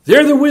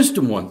 They're the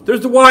wisdom ones. They're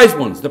the wise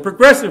ones, the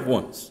progressive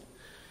ones.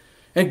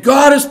 And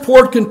God has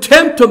poured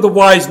contempt on the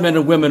wise men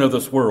and women of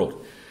this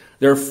world.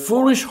 Their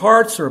foolish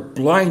hearts are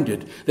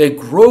blinded. They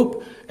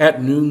grope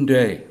at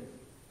noonday.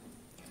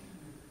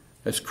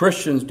 As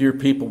Christians, dear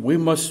people, we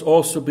must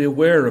also be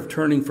aware of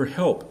turning for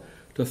help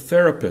to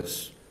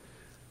therapists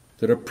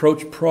that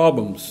approach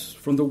problems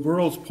from the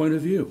world's point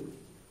of view.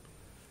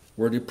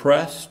 We're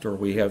depressed or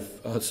we have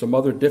some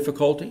other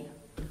difficulty.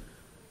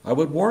 I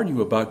would warn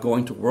you about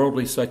going to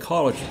worldly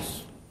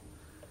psychologists.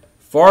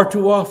 Far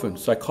too often,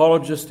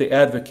 psychologists, they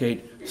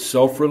advocate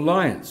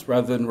self-reliance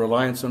rather than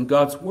reliance on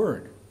God's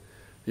Word.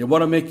 They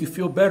want to make you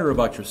feel better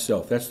about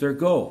yourself. That's their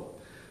goal.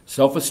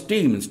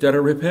 Self-esteem instead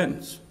of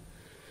repentance.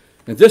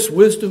 And this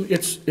wisdom,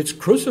 it's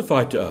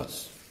crucified to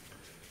us.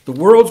 The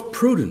world's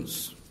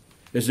prudence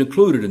is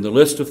included in the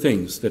list of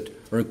things that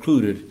are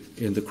included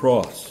in the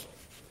cross.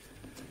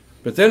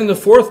 But then in the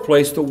fourth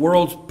place, the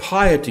world's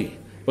piety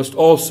must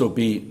also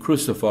be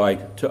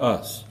crucified to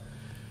us.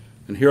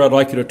 And here I'd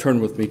like you to turn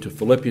with me to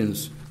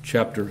Philippians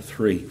chapter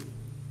 3.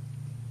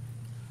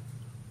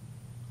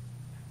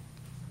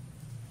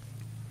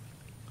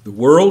 The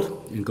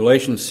world, in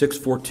Galatians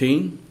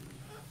 6:14,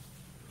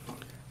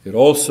 it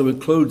also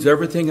includes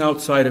everything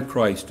outside of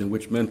Christ in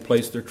which men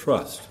place their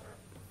trust,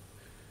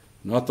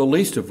 not the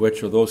least of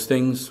which are those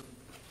things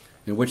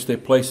in which they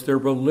place their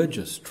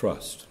religious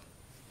trust.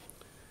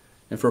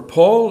 And for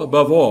Paul,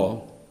 above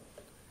all,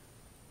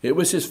 it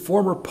was his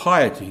former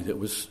piety that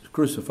was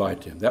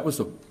crucified to him. That was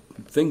the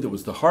thing that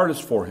was the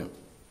hardest for him,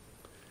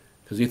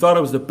 because he thought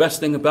it was the best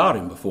thing about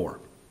him before.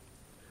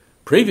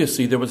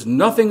 Previously, there was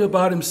nothing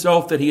about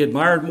himself that he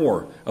admired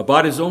more,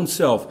 about his own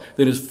self,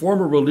 than his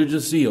former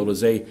religious zeal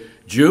as a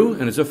Jew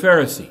and as a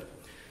Pharisee.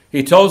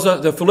 He tells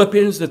the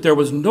Philippians that there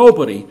was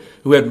nobody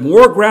who had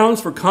more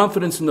grounds for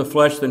confidence in the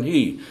flesh than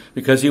he,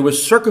 because he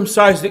was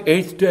circumcised the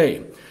 8th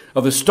day,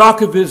 of the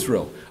stock of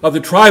Israel, of the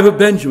tribe of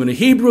Benjamin, a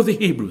Hebrew of the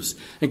Hebrews,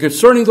 and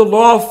concerning the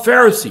law of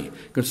Pharisee,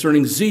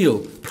 concerning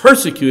zeal,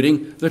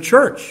 persecuting the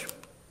church.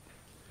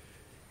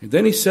 And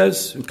then he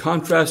says, in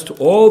contrast to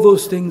all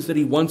those things that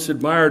he once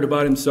admired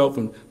about himself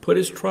and put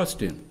his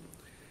trust in,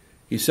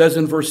 he says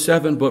in verse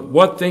 7, "But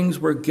what things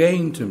were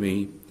gain to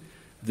me,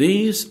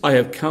 these I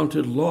have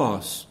counted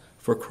loss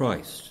for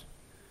Christ.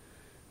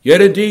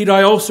 Yet indeed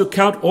I also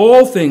count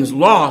all things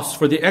loss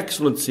for the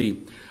excellency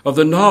of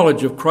the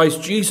knowledge of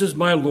Christ Jesus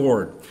my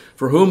Lord,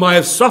 for whom I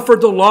have suffered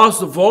the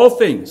loss of all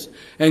things,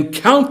 and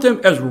count them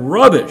as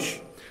rubbish,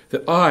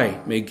 that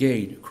I may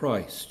gain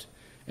Christ,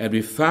 and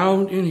be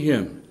found in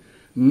him,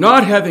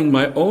 not having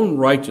my own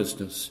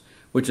righteousness,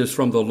 which is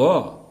from the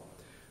law,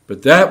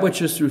 but that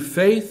which is through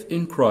faith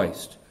in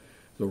Christ,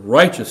 the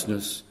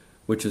righteousness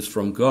which is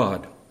from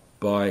God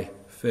by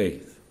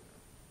faith.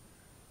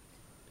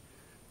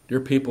 Dear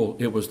people,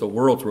 it was the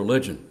world's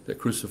religion that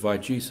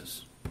crucified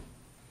Jesus.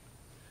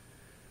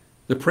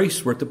 The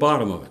priests were at the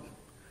bottom of it.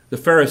 The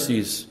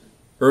Pharisees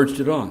urged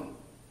it on.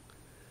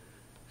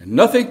 And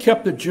nothing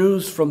kept the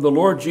Jews from the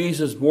Lord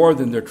Jesus more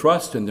than their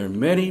trust in their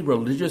many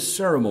religious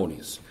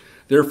ceremonies,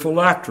 their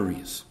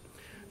phylacteries,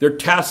 their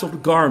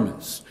tasseled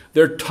garments,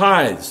 their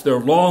tithes, their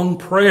long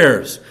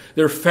prayers,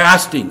 their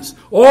fastings.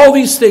 All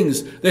these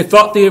things, they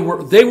thought they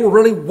were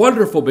really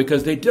wonderful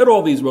because they did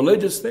all these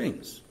religious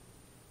things.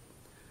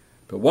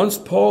 But once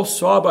Paul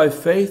saw by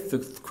faith the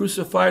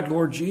crucified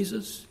Lord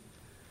Jesus,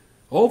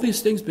 all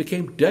these things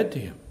became dead to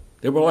him.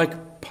 They were like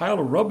a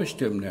pile of rubbish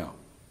to him now.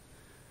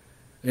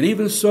 And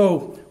even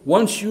so,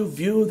 once you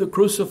view the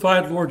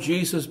crucified Lord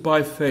Jesus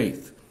by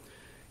faith,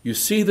 you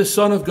see the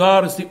Son of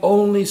God as the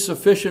only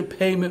sufficient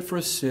payment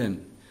for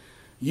sin.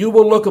 You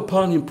will look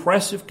upon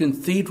impressive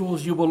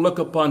cathedrals. You will look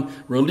upon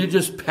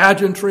religious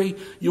pageantry.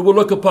 You will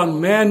look upon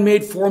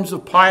man-made forms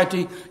of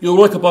piety. You will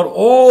look upon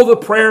all the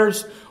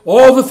prayers,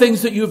 all the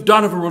things that you've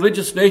done of a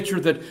religious nature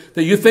that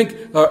you think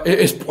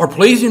are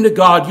pleasing to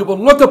God. You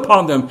will look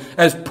upon them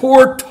as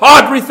poor,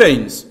 tawdry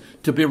things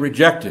to be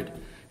rejected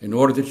in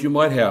order that you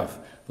might have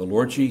the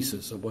Lord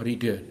Jesus and what he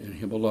did and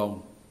him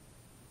alone.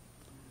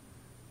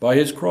 By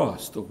his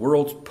cross, the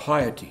world's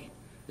piety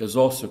is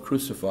also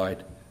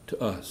crucified to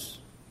us.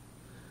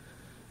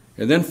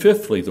 And then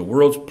fifthly, the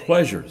world's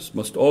pleasures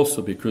must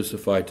also be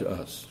crucified to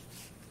us.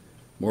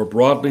 More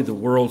broadly, the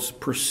world's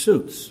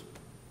pursuits.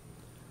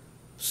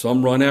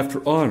 Some run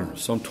after honor,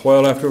 some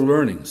toil after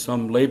learning,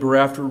 some labor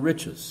after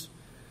riches,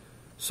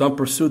 some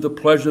pursue the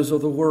pleasures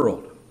of the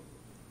world.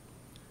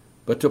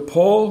 But to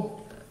Paul,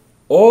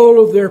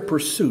 all of their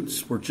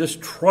pursuits were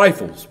just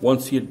trifles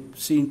once he had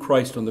seen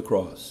Christ on the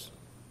cross.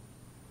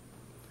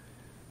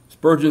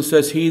 Spurgeon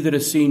says, he that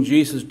has seen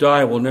Jesus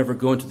die will never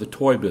go into the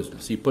toy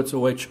business. He puts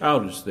away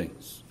childish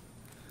things.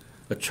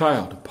 A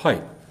child, a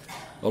pipe,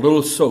 a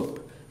little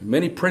soap, and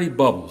many pretty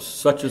bubbles,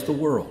 such as the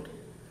world.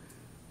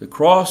 The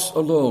cross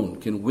alone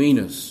can wean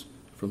us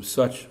from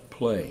such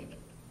play.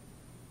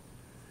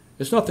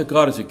 It's not that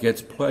God is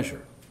against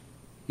pleasure.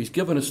 He's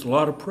given us a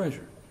lot of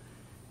pleasure.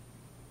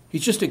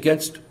 He's just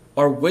against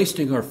our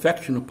wasting our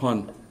affection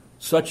upon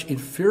such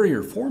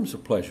inferior forms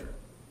of pleasure.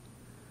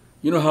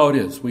 You know how it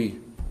is.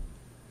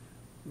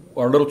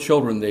 Our little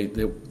children,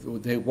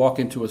 they walk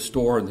into a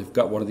store and they've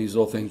got one of these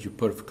little things you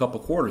put a couple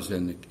quarters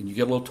in and you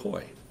get a little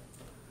toy.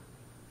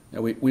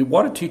 Now we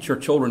want to teach our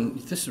children,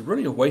 this is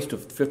really a waste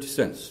of 50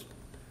 cents.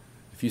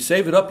 If you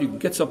save it up, you can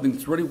get something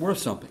that's really worth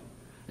something.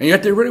 And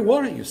yet they really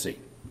want it, you see.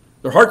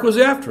 Their heart goes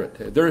after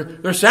it.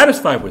 They're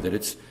satisfied with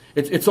it.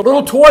 It's a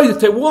little toy that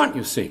they want,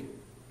 you see.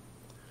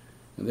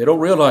 And they don't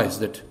realize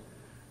that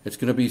it's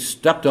going to be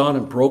stepped on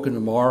and broken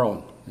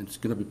tomorrow, and it's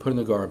going to be put in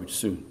the garbage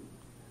soon.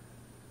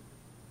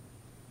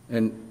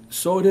 And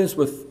so it is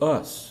with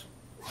us.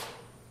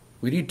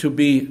 We need to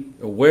be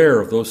aware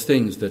of those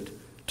things that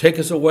take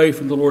us away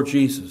from the Lord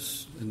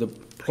Jesus and the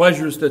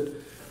pleasures that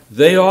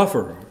they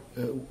offer,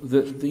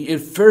 the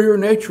inferior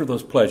nature of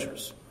those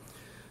pleasures.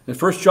 In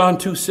 1 John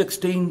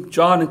 2:16,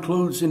 John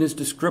includes in his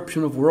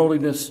description of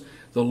worldliness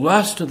the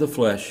lust of the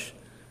flesh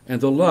and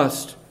the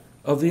lust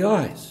of the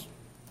eyes.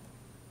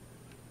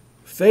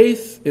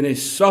 Faith in a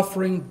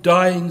suffering,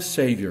 dying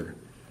Savior,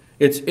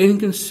 it's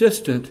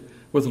inconsistent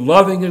with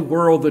loving a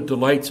world that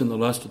delights in the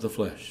lust of the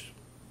flesh.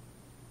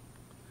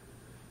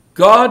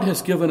 God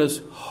has given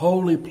us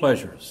holy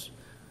pleasures,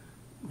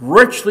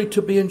 richly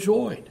to be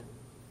enjoyed.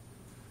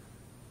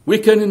 We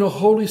can, in a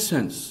holy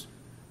sense,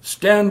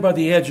 stand by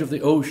the edge of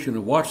the ocean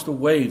and watch the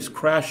waves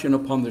crash in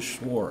upon the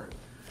shore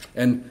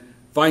and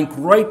find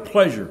great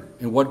pleasure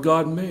in what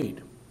God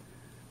made.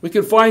 We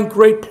can find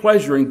great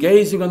pleasure in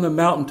gazing on the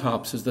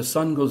mountaintops as the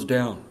sun goes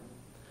down,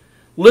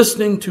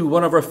 listening to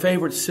one of our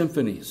favorite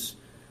symphonies,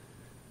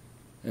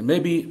 and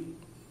maybe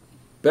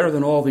better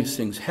than all these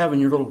things, having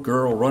your little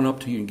girl run up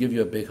to you and give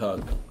you a big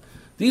hug.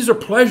 These are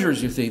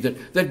pleasures, you see,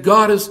 that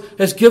God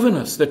has given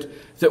us,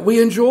 that we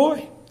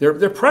enjoy.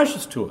 They're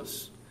precious to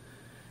us.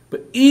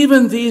 But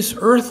even these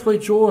earthly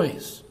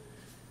joys,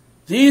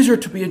 these are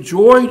to be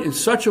enjoyed in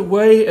such a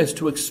way as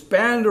to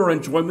expand our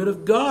enjoyment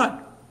of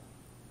God.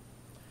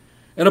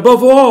 And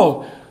above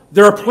all,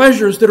 there are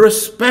pleasures that are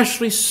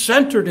especially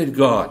centered in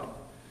God.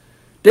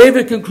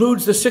 David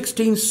concludes the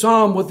 16th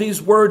Psalm with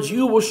these words,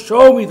 "You will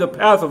show me the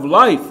path of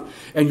life,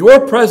 and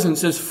your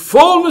presence is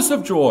fullness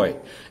of joy.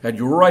 At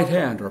your right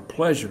hand are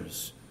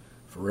pleasures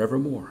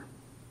forevermore."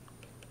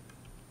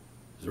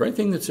 Is there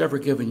anything that's ever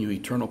given you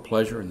eternal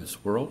pleasure in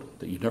this world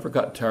that you've never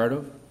gotten tired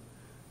of?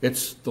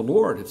 It's the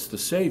Lord. It's the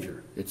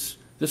Savior. It's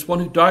this one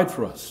who died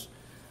for us.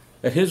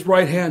 At his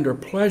right hand are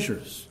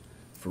pleasures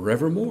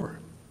forevermore.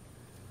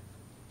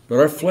 But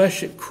our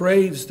flesh, it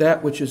craves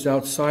that which is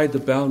outside the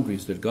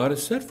boundaries that God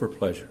has set for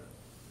pleasure.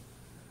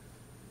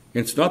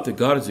 It's not that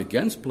God is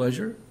against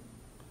pleasure.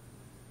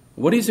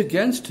 What he's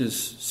against is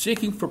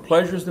seeking for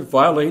pleasures that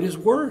violate his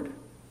word,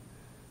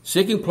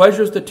 seeking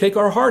pleasures that take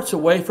our hearts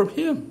away from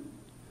him.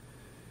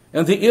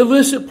 And the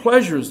illicit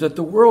pleasures that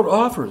the world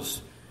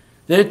offers,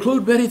 they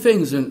include many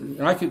things,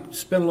 and I could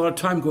spend a lot of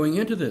time going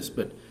into this,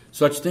 but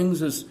such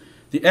things as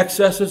the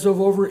excesses of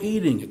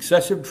overeating,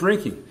 excessive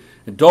drinking,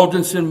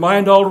 indulgence in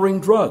mind-altering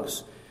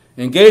drugs,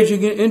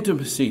 engaging in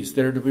intimacies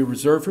that are to be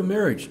reserved for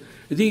marriage.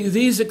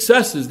 These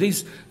excesses,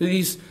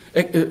 these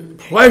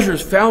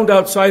pleasures found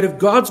outside of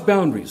God's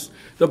boundaries.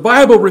 The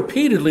Bible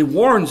repeatedly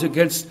warns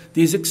against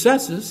these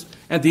excesses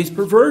and these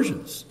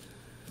perversions.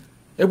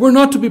 And we're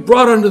not to be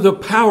brought under the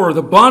power,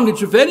 the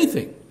bondage of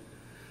anything.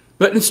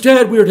 But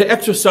instead, we are to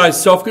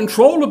exercise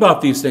self-control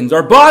about these things.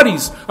 Our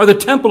bodies are the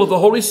temple of the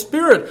Holy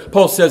Spirit,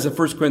 Paul says in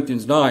 1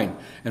 Corinthians 9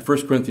 and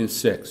 1 Corinthians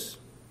 6.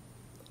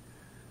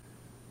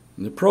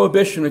 And the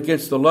prohibition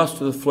against the lust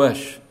of the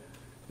flesh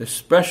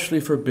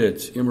especially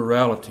forbids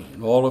immorality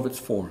in all of its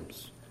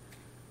forms.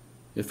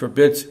 It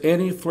forbids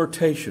any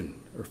flirtation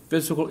or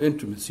physical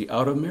intimacy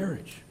out of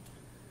marriage.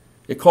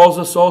 It calls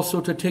us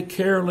also to take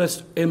care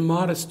lest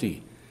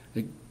immodesty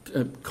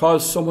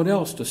cause someone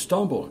else to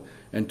stumble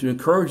and to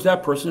encourage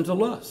that person to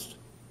lust.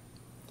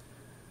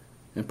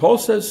 And Paul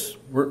says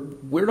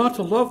we're not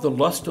to love the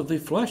lust of the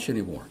flesh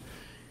anymore.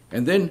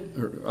 And then,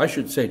 or I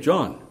should say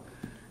John.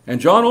 And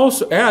John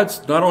also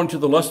adds not only to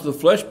the lust of the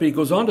flesh, but he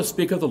goes on to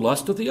speak of the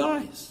lust of the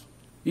eyes.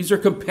 These are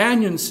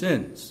companion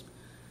sins.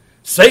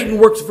 Satan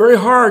works very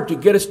hard to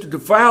get us to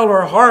defile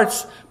our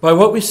hearts by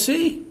what we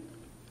see.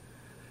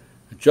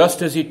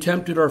 Just as he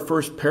tempted our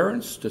first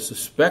parents to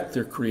suspect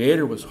their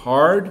Creator was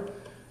hard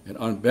and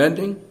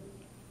unbending,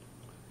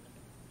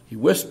 he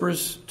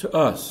whispers to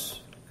us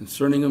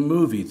concerning a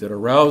movie that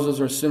arouses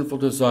our sinful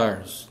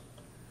desires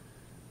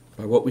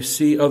by what we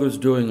see others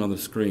doing on the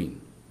screen.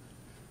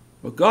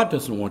 Well, God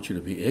doesn't want you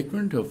to be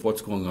ignorant of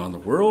what's going on in the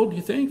world,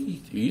 you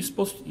think? Are you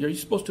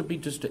supposed to be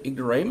just an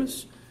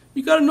ignoramus?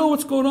 You got to know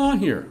what's going on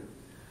here.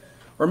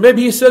 Or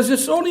maybe he says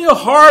it's only a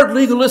hard,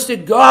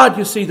 legalistic God,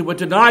 you see, that would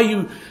deny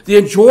you the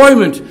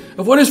enjoyment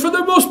of what is, for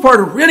the most part,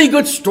 a really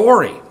good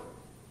story.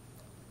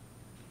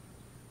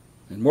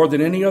 And more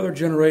than any other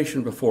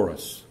generation before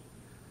us,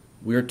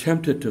 we are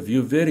tempted to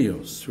view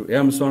videos through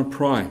Amazon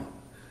Prime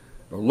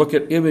or look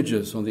at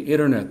images on the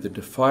internet that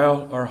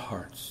defile our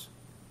hearts.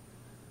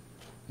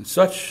 And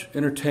such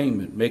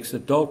entertainment makes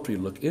adultery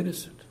look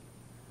innocent,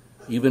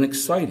 even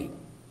exciting.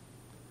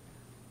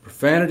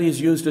 Profanity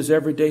is used as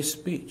everyday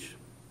speech.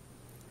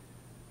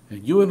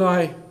 And you and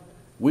I,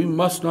 we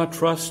must not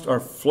trust our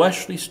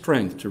fleshly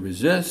strength to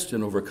resist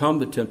and overcome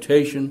the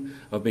temptation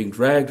of being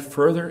dragged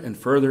further and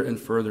further and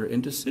further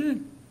into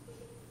sin.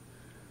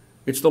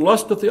 It's the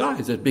lust of the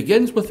eyes. It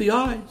begins with the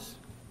eyes.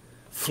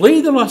 Flee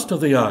the lust of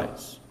the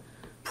eyes.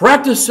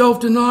 Practice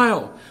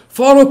self-denial.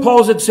 Follow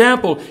Paul's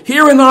example.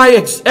 Herein I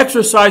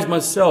exercise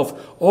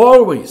myself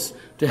always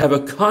to have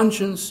a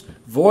conscience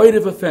void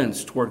of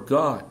offense toward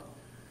God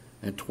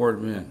and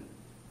toward men.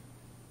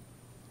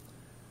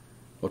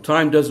 Well,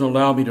 time doesn't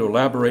allow me to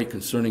elaborate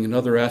concerning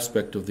another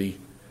aspect of the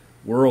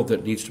world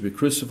that needs to be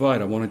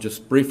crucified. I want to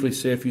just briefly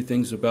say a few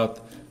things about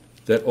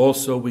that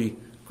also we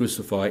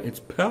crucify. It's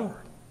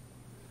power.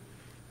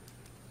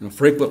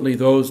 Frequently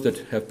those that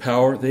have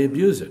power, they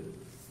abuse it.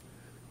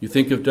 You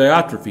think of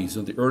Diotrephes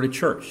in the early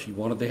church. He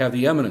wanted to have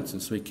the eminence,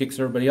 and so he kicks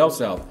everybody else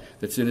out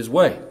that's in his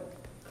way.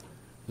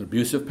 An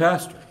abusive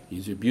pastor.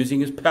 He's abusing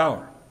his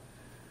power.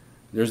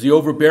 There's the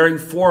overbearing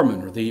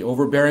foreman or the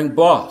overbearing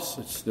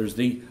boss. There's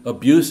the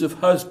abusive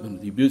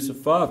husband, the abusive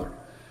father.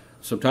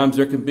 Sometimes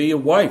there can be a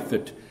wife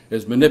that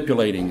is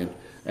manipulating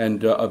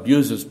and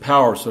abuses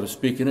power, so to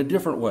speak, in a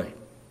different way.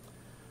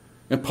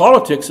 And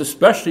politics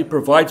especially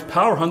provides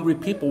power-hungry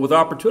people with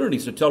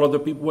opportunities to tell other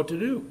people what to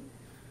do.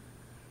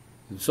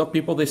 And some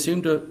people, they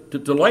seem to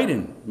delight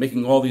in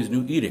making all these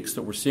new edicts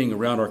that we're seeing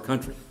around our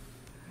country.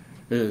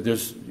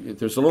 There's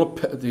a little,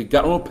 they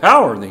got a little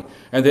power,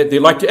 and they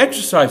like to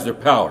exercise their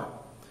power.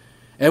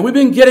 And we've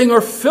been getting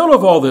our fill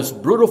of all this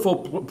brutal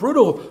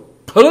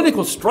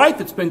political strife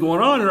that's been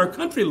going on in our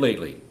country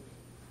lately.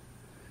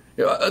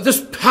 This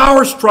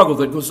power struggle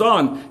that goes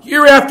on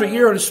year after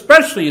year, and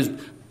especially is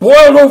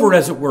boiled over,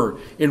 as it were,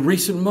 in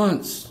recent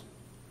months.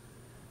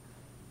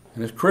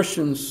 And as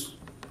Christians,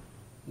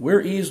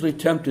 we're easily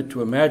tempted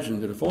to imagine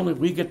that if only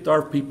we get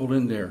our people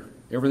in there,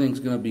 everything's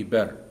going to be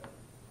better.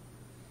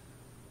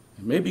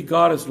 And maybe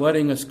God is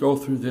letting us go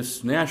through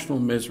this national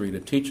misery to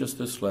teach us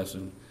this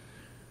lesson,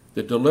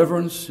 that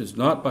deliverance is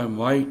not by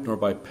might nor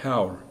by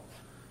power,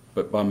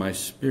 but by my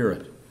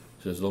Spirit,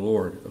 says the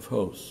Lord of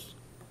hosts.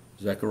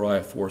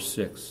 Zechariah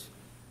 4:6.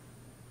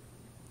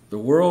 The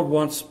world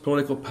wants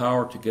political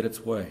power to get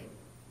its way.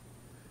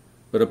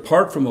 But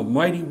apart from a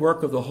mighty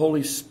work of the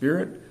Holy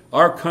Spirit,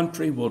 our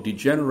country will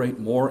degenerate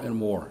more and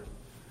more.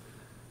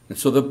 And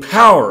so the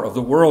power of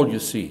the world, you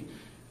see,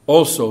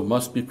 also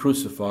must be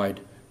crucified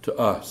to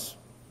us.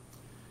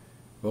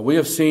 But we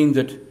have seen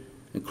that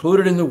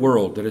included in the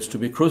world that is to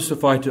be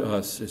crucified to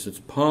us is its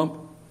pomp,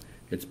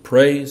 its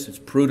praise, its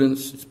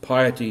prudence, its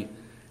piety,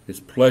 its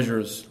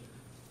pleasures,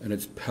 and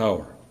its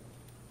power.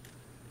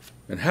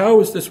 And how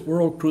is this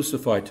world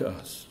crucified to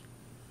us?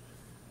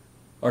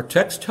 Our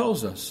text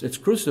tells us it's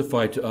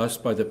crucified to us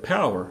by the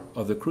power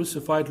of the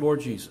crucified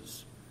Lord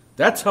Jesus.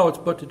 That's how it's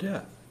put to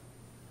death.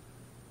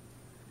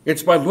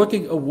 It's by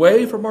looking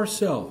away from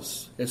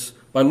ourselves. It's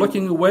by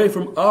looking away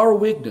from our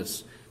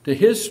weakness to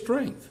his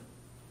strength.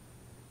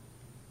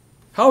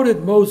 How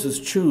did Moses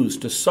choose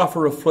to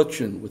suffer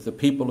affliction with the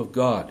people of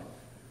God,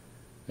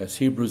 as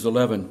Hebrews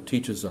 11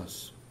 teaches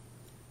us?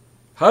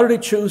 How did he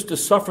choose to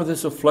suffer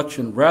this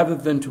affliction rather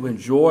than to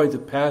enjoy the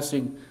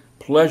passing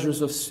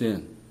pleasures of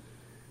sin,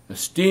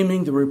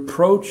 esteeming the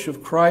reproach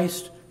of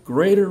Christ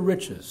greater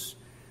riches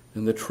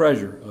than the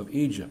treasure of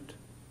Egypt?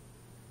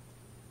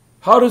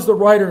 How does the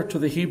writer to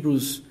the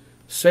Hebrews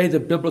say the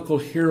biblical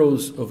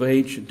heroes of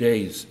ancient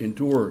days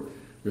endure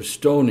their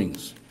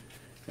stonings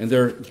and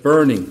their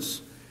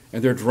burnings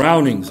and their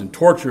drownings and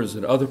tortures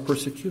and other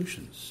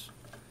persecutions?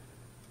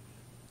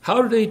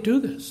 How did they do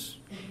this?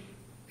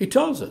 He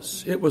tells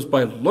us it was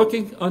by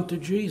looking unto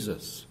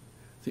Jesus,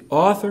 the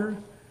author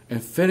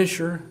and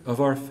finisher of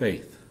our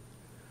faith,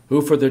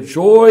 who for the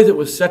joy that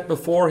was set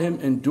before him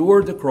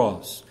endured the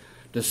cross,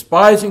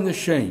 despising the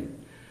shame,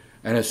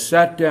 and has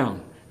sat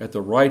down at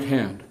the right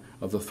hand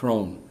of the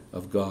throne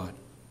of God.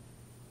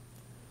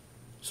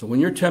 So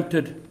when you're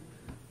tempted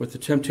with the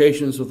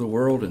temptations of the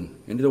world and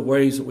into the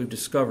ways that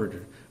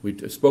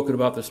we've spoken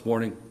about this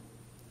morning,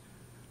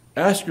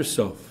 ask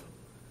yourself,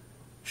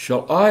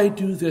 shall I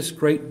do this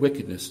great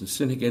wickedness and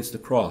sin against the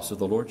cross of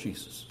the Lord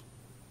Jesus?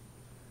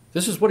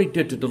 This is what he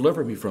did to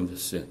deliver me from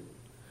this sin.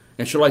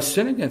 And shall I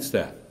sin against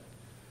that?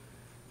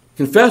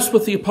 Confess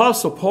with the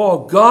Apostle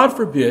Paul, God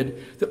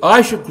forbid that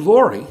I should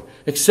glory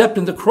except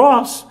in the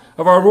cross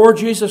of our Lord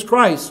Jesus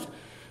Christ,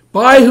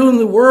 by whom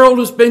the world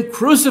has been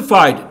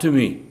crucified to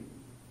me.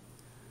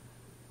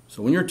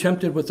 So when you're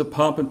tempted with the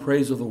pomp and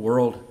praise of the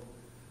world,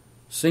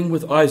 sing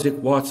with Isaac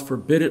Watts,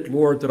 forbid it,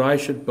 Lord, that I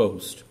should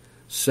boast,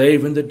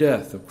 save in the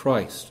death of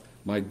Christ,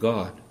 my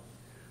God.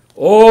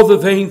 All the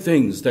vain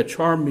things that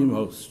charm me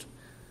most,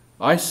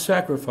 I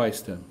sacrifice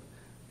them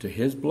to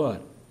his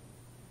blood.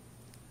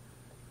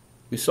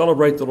 We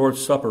celebrate the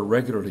Lord's Supper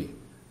regularly,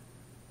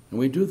 and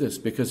we do this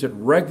because it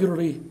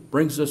regularly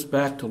brings us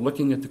back to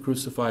looking at the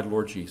crucified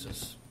Lord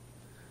Jesus.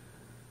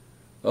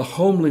 A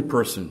homely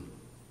person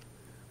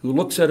who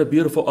looks at a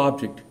beautiful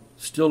object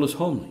still is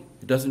homely.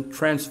 It doesn't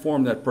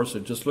transform that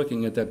person just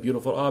looking at that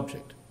beautiful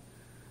object.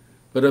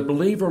 But a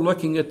believer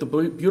looking at the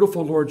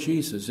beautiful Lord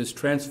Jesus is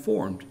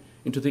transformed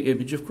into the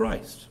image of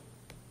Christ.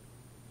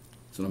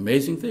 It's an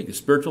amazing thing, a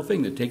spiritual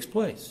thing that takes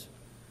place.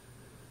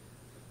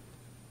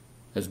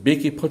 As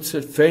Beeke puts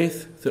it,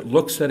 faith that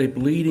looks at a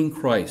bleeding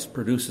Christ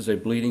produces a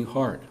bleeding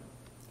heart.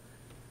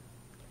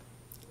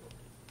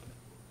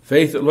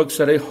 Faith that looks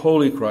at a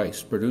holy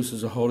Christ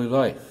produces a holy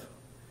life.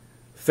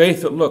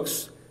 Faith that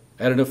looks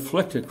at an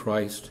afflicted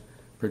Christ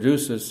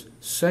produces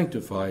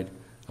sanctified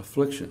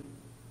affliction.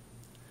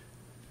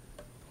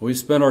 We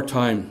spent our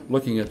time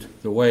looking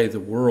at the way the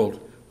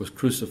world was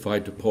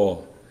crucified to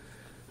Paul.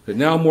 But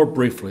now more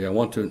briefly, I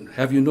want to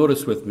have you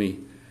notice with me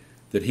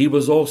that he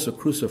was also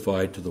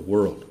crucified to the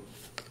world.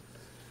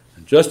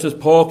 And just as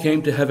Paul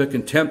came to have a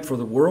contempt for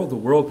the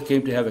world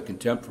came to have a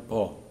contempt for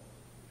Paul.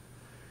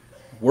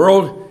 The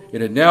world,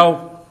 it had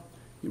now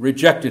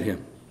rejected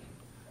him.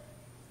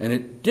 And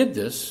it did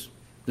this,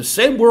 the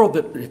same world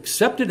that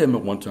accepted him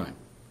at one time.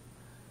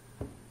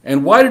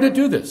 And why did it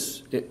do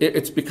this?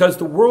 It's because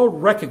the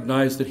world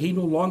recognized that he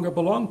no longer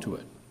belonged to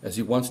it, as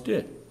he once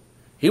did.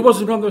 He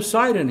wasn't on their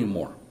side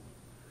anymore.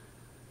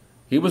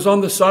 He was on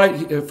the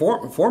side,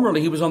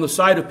 formerly he was on the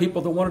side of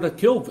people that wanted to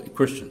kill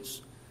Christians,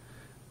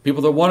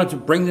 people that wanted to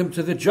bring them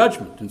to the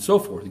judgment and so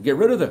forth, and get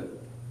rid of them.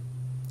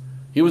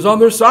 He was on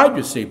their side,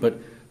 you see, but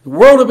the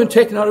world had been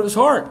taken out of his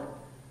heart.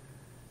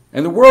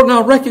 And the world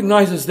now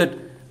recognizes that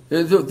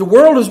the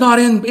world is not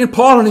in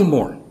Paul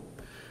anymore.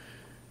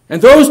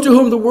 And those to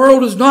whom the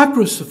world is not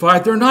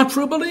crucified, they're not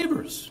true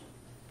believers.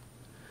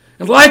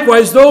 And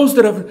likewise, those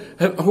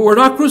who are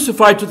not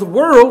crucified to the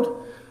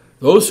world,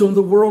 those whom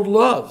the world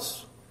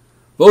loves,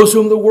 those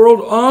whom the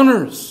world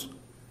honors,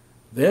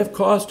 they have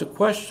cause to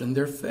question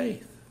their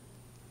faith.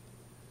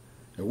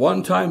 At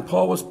one time,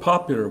 Paul was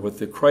popular with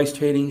the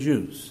Christ-hating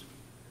Jews.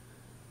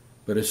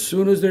 But as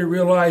soon as they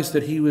realized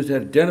that he had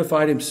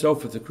identified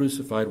himself with the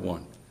crucified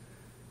one,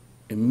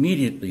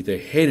 immediately they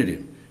hated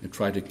him and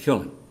tried to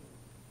kill him.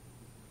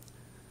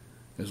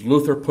 As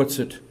Luther puts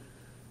it,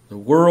 the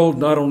world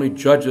not only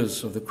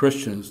judges of the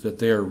Christians that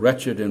they are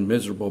wretched and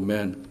miserable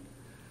men,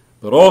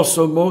 but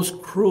also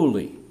most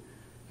cruelly,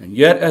 and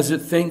yet as it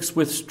thinks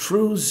with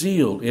true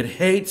zeal, it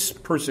hates,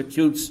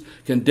 persecutes,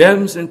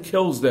 condemns, and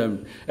kills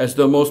them as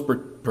the most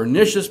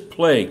pernicious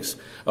plagues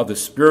of the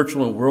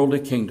spiritual and worldly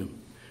kingdom.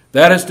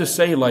 That is to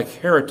say, like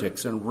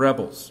heretics and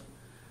rebels.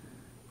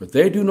 But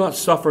they do not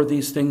suffer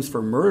these things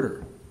for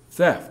murder,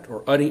 theft,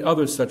 or any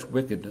other such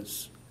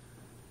wickedness,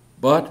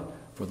 but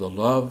for the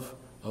love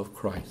of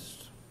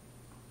Christ.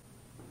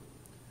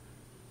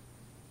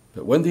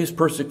 But when these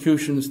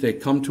persecutions, they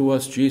come to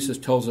us, Jesus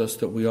tells us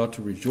that we ought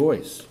to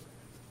rejoice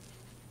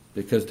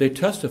because they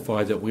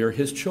testify that we are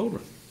his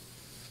children.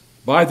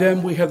 By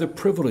them we have the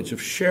privilege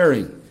of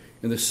sharing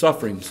in the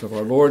sufferings of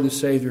our Lord and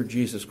Savior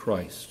Jesus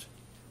Christ.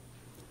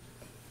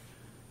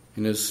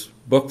 In his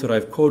book that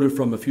I've quoted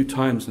from a few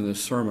times in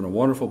this sermon, a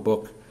wonderful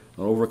book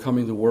on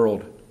overcoming the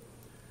world,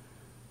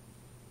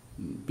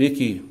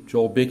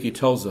 Joel Beeke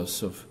tells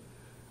us of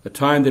a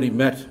time that he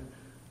met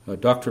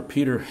Dr.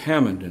 Peter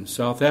Hammond in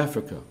South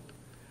Africa. And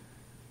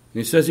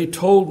he says, he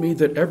told me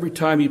that every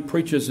time he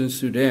preaches in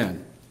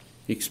Sudan,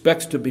 he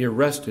expects to be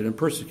arrested and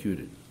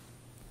persecuted.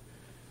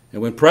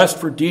 And when pressed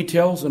for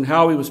details on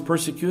how he was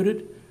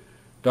persecuted,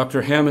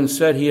 Dr. Hammond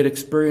said he had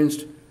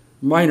experienced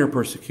minor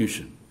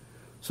persecution,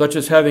 such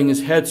as having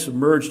his head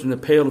submerged in a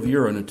pail of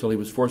urine until he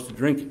was forced to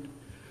drink it,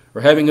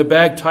 or having a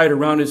bag tied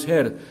around his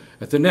head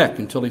at the neck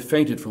until he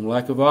fainted from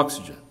lack of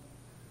oxygen.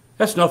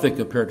 That's nothing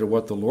compared to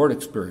what the Lord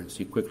experienced,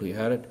 he quickly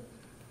added.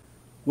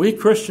 We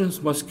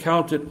Christians must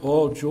count it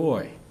all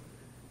joy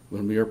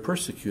when we are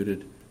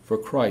persecuted for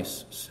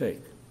Christ's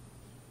sake.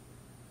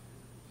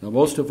 Now,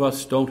 most of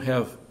us don't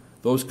have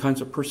those kinds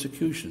of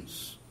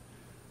persecutions.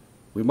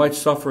 We might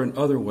suffer in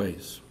other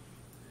ways.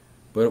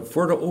 But if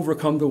we're to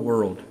overcome the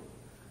world,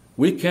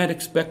 we can't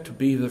expect to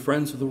be the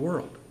friends of the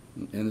world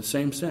in the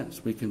same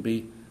sense. We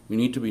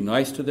need to be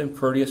nice to them,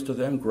 courteous to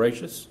them,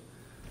 gracious,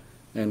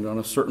 and on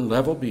a certain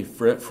level be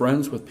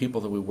friends with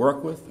people that we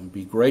work with and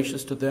be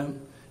gracious to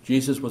them.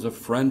 Jesus was a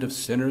friend of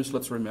sinners,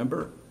 let's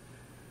remember.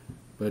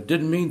 But it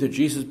didn't mean that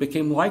Jesus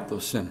became like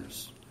those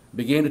sinners,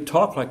 began to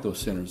talk like those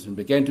sinners, and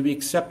began to be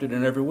accepted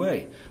in every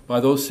way by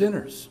those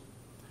sinners.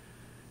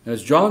 And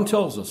as John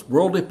tells us,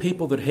 worldly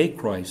people that hate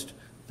Christ,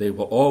 they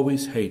will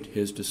always hate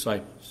his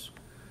disciples.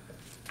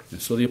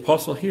 And so the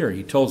apostle here,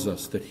 he tells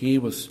us that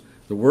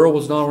the world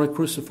was not only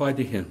crucified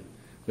to him,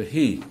 but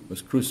he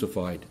was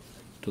crucified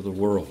to the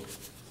world.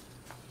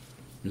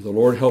 May the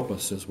Lord help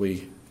us as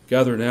we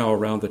gather now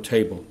around the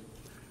table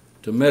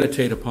to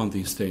meditate upon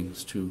these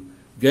things, to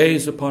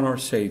gaze upon our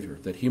Savior,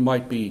 that he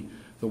might be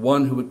the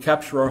one who would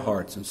capture our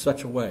hearts in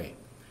such a way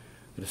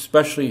that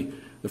especially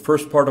the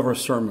first part of our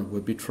sermon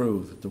would be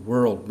true, that the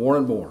world more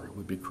and more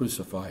would be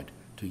crucified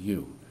to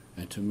you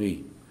and to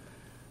me.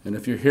 And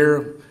if you're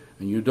here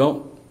and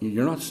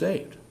you're not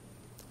saved,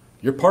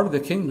 you're part of the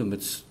kingdom.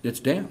 It's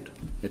damned.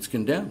 It's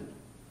condemned.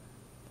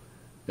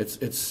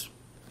 It's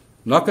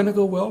not going to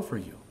go well for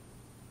you.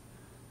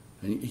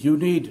 And you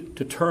need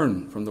to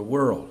turn from the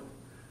world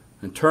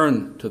and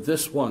turn to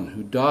this one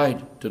who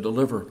died to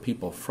deliver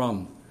people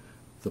from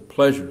the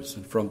pleasures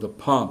and from the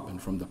pomp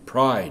and from the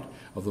pride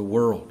of the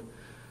world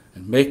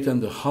and make them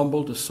the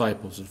humble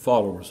disciples and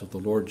followers of the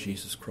Lord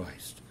Jesus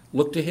Christ.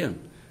 Look to him.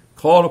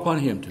 Call upon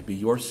him to be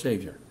your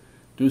Savior.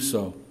 Do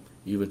so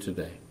even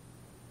today.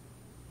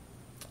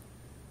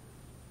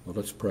 Well,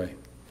 let's pray.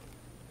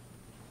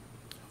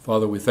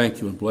 Father, we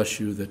thank you and bless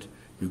you that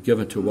you've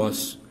given to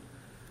us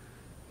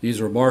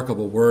these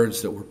remarkable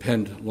words that were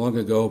penned long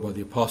ago by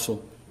the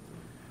apostle.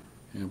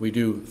 And we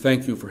do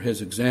thank you for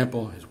his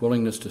example, his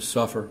willingness to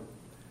suffer,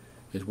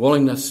 his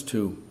willingness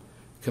to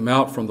come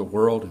out from the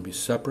world and be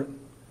separate,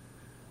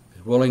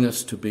 his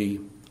willingness to be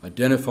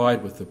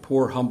identified with the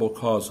poor, humble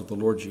cause of the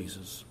Lord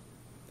Jesus.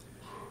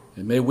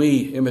 And may we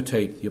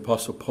imitate the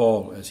Apostle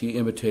Paul as he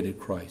imitated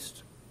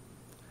Christ.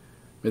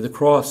 May the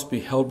cross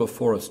be held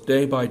before us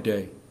day by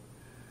day.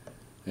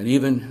 And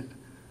even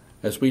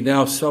as we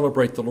now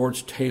celebrate the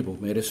Lord's table,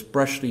 may it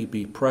especially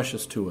be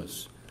precious to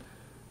us.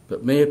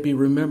 But may it be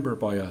remembered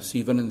by us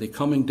even in the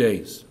coming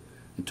days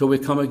until we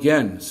come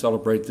again to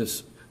celebrate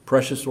this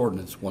precious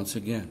ordinance once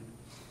again.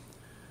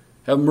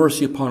 Have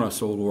mercy upon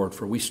us, O Lord,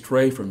 for we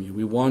stray from you,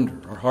 we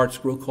wander, our hearts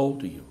grow cold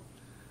to you.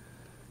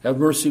 Have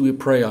mercy, we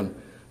pray, on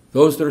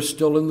those that are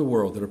still in the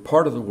world, that are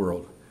part of the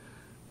world,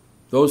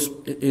 those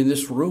in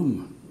this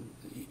room,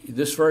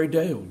 this very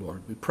day, O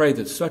Lord. We pray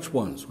that such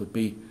ones would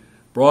be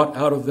brought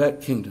out of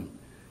that kingdom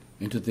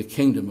into the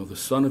kingdom of the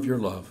Son of your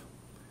love.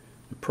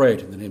 We pray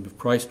it in the name of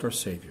Christ our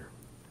Savior.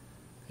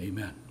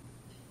 Amen.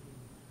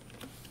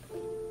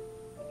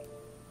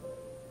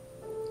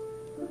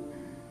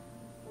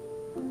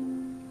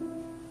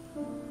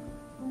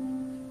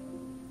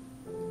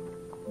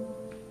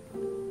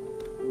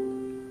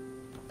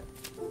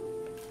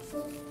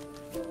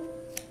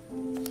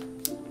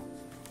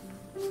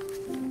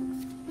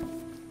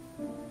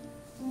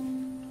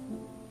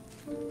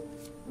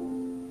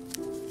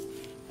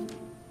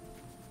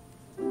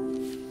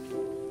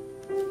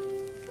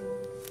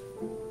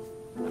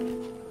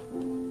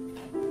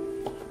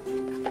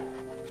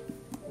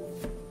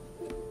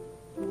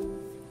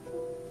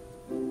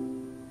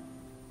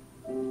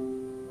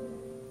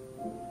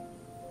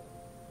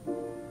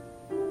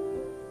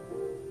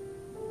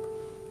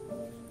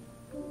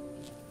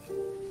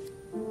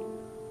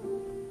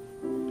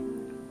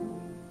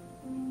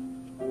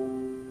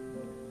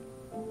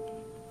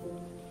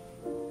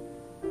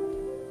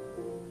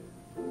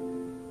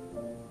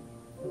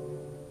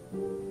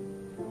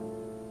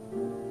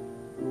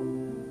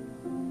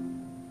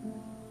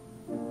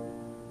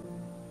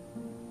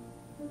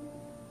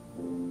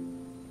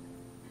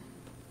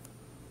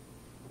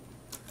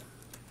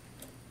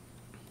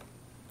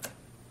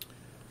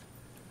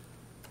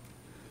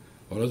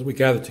 Well, as we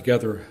gather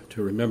together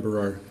to remember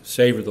our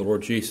Savior, the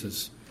Lord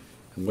Jesus,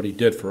 and what he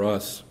did for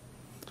us,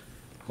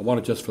 I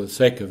want to, just for the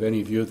sake of any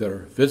of you that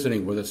are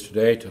visiting with us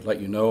today, to let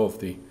you know of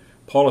the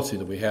policy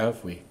that we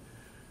have. We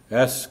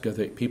ask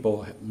that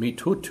people meet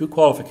two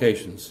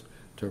qualifications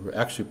to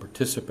actually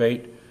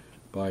participate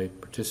by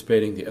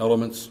participating in the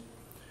elements.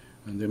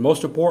 And the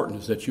most important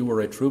is that you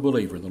are a true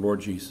believer in the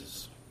Lord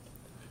Jesus.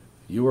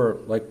 You are,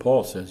 like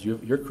Paul says,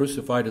 you're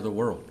crucified to the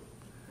world.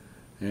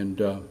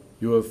 And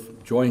you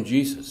have joined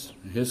Jesus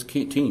and his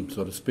team,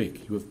 so to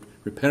speak. You have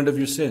repented of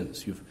your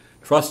sins. You've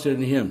trusted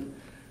in him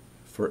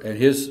and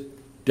his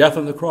death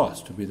on the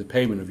cross to be the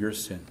payment of your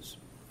sins.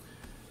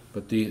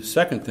 But the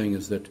second thing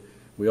is that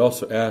we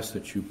also ask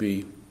that you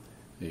be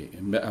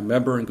a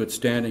member in good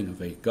standing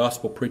of a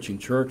gospel-preaching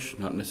church,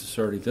 not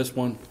necessarily this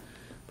one,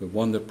 but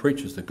one that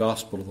preaches the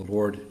gospel of the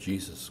Lord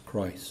Jesus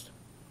Christ.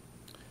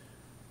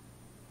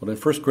 Well, in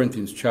 1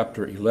 Corinthians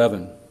chapter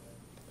 11,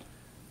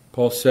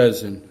 Paul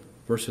says in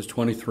verses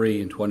 23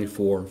 and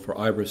 24, "For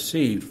I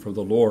received from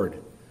the Lord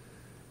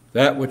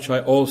that which I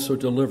also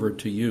delivered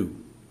to you,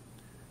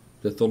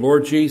 that the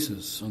Lord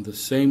Jesus, on the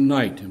same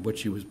night in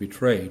which he was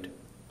betrayed,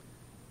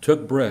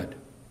 took bread,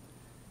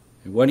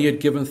 and when he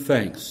had given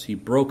thanks, he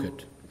broke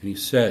it, and he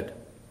said,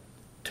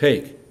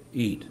 'Take,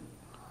 eat.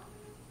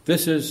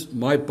 This is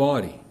my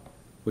body,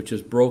 which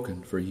is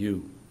broken for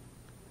you.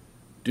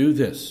 Do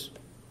this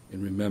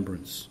in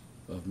remembrance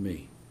of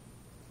me.'"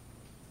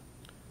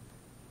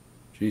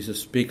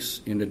 Jesus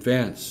speaks in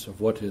advance of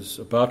what is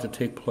about to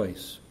take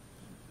place,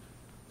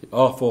 the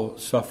awful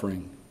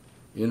suffering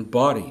in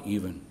body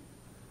even,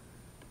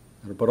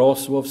 but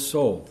also of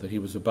soul that he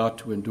was about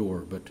to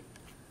endure. But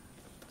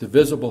the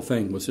visible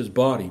thing was his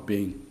body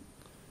being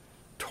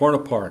torn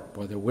apart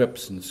by the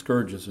whips and the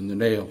scourges and the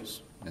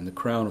nails and the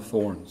crown of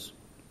thorns.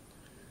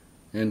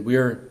 And we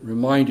are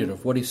reminded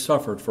of what he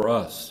suffered for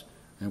us,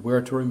 and we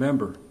are to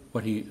remember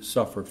what he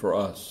suffered for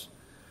us.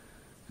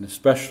 And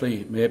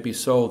especially may it be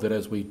so that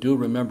as we do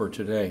remember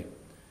today,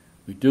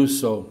 we do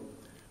so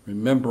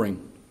remembering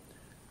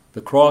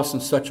the cross in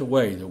such a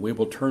way that we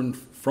will turn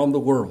from the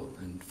world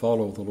and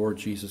follow the Lord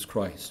Jesus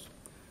Christ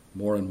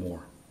more and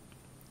more.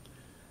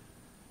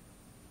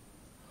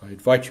 I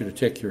invite you to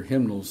take your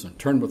hymnals and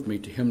turn with me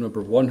to hymn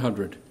number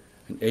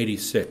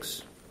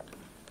 186.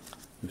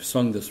 We've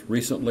sung this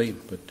recently,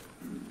 but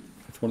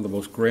it's one of the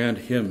most grand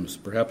hymns,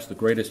 perhaps the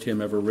greatest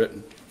hymn ever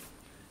written.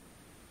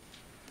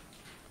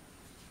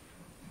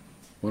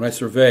 When I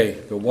survey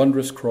the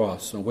wondrous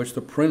cross on which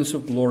the Prince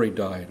of Glory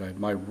died,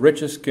 my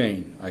richest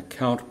gain I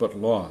count but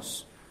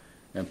loss,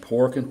 and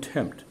pour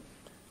contempt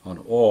on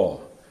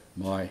all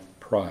my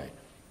pride.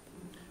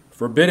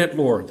 Forbid it,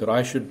 Lord, that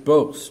I should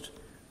boast,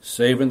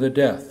 save in the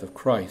death of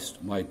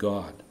Christ my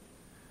God.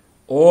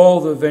 All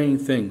the vain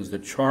things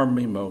that charm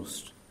me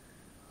most,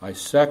 I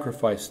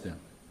sacrifice them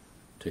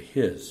to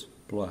his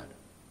blood.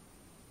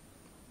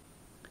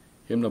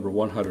 Hymn number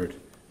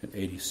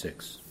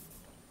 186.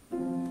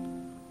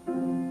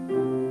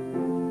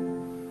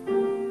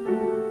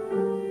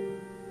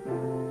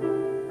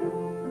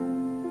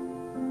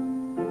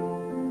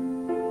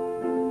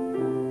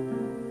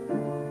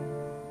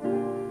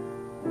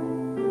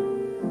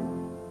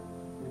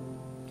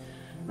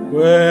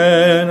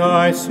 When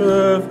I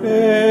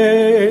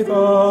survey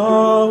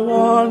the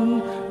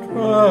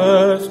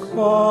wondrous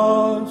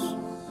cross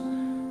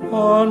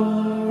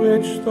on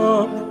which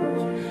the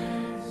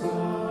Prince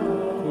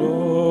of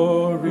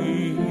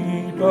Glory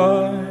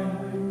died,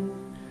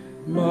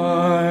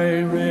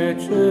 my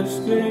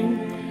richest thing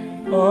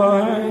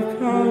I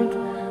count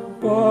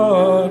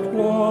but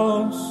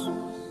loss,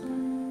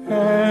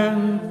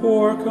 and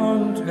pour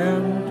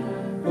contempt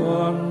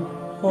on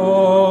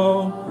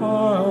all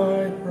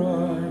my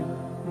pride.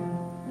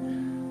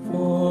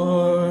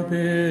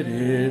 Forbid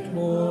it,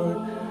 Lord,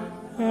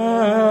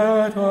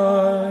 that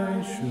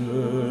I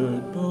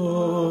should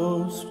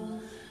boast,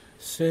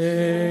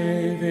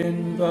 save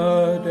in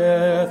the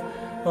death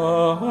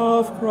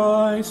of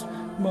Christ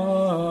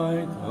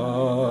my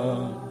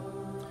God.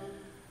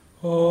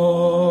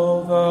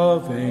 All the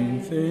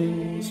vain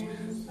things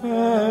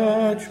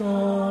that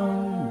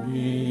charm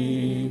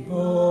me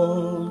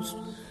most,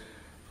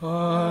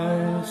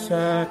 I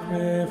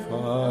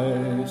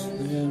sacrifice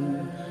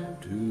them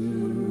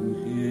to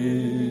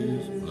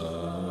his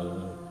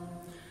blood.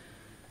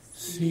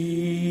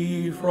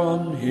 See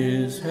from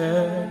his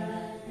head,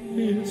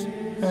 his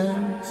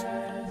hands,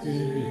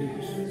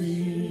 his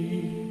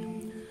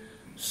feet,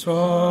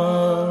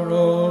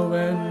 sorrow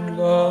and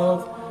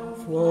love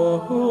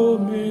flow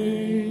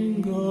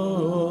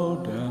mingle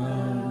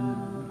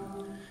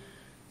down.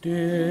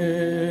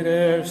 Did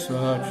e'er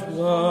such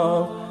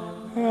love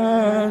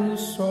and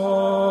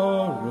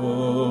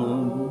sorrow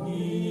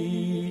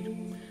meet,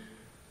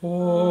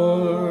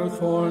 or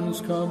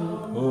thorns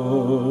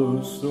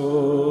compose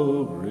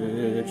so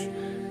rich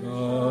a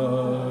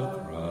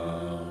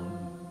crown?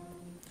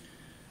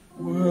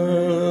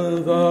 Were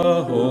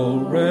the whole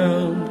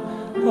realm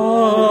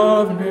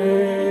of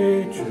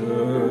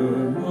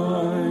nature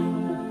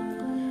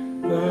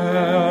mine,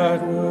 that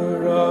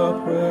were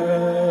a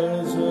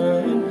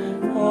present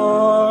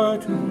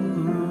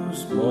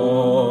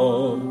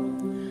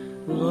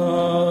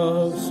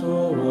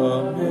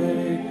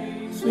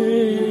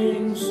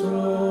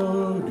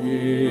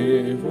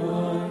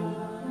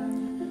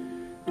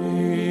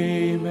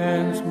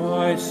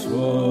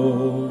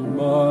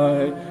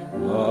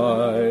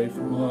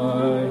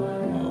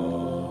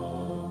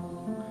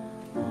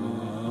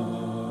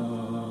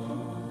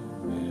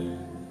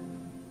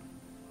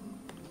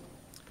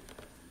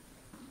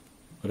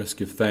Let us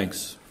give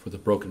thanks for the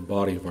broken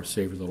body of our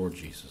Savior, the Lord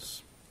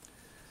Jesus.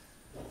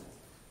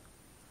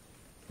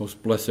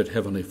 Most blessed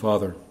Heavenly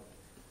Father,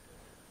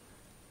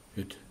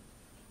 it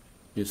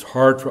is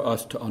hard for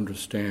us to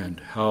understand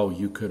how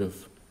you could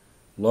have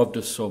loved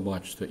us so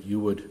much that you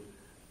would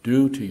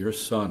do to your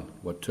Son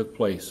what took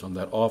place on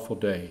that awful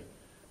day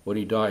when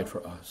he died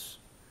for us.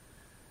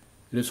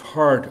 It is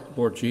hard,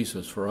 Lord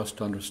Jesus, for us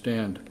to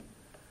understand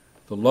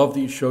the love that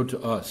you showed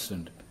to us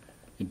and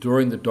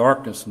enduring the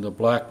darkness and the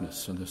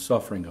blackness and the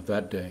suffering of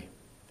that day.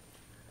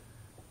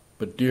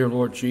 But dear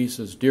Lord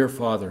Jesus, dear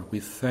Father, we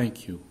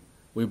thank you.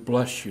 We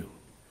bless you.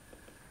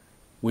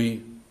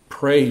 We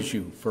praise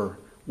you for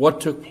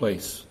what took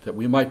place, that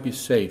we might be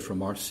saved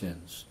from our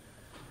sins,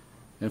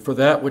 and for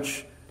that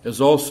which has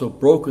also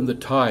broken the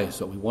ties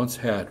that we once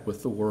had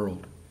with the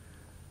world.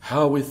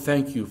 How we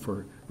thank you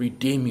for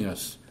redeeming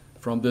us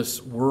from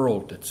this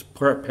world that's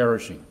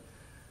perishing,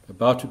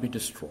 about to be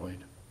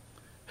destroyed.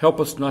 Help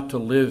us not to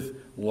live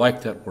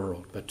like that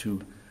world, but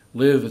to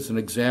live as an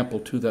example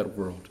to that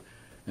world,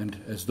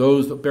 and as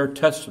those that bear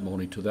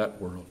testimony to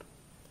that world.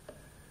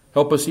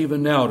 Help us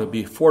even now to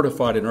be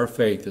fortified in our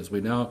faith as we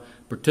now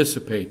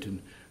participate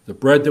in the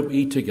bread that we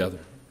eat together.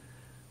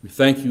 We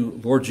thank you,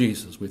 Lord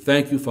Jesus. We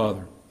thank you,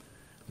 Father.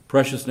 In the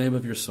precious name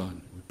of your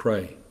Son, we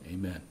pray.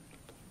 Amen.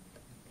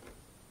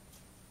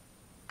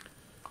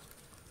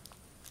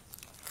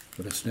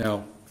 Let us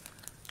now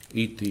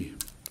eat the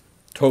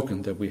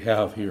token that we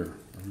have here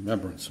in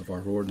remembrance of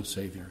our Lord and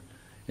Savior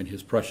in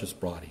his precious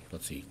body.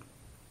 Let's eat.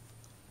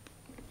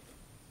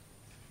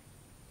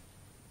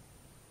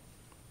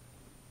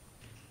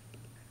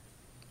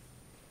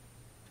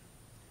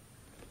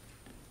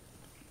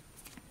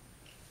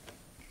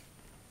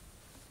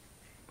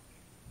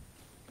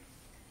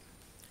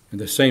 In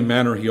the same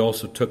manner, he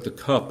also took the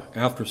cup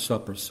after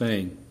supper,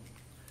 saying,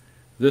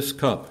 "This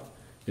cup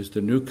is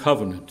the new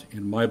covenant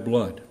in my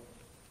blood.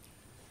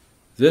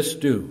 This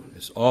do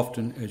as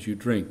often as you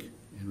drink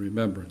in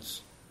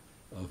remembrance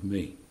of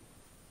me."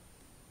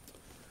 I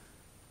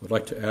would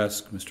like to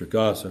ask Mr.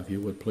 Gaza, if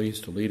you would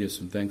please, to lead us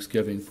in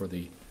thanksgiving for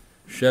the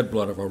shed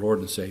blood of our Lord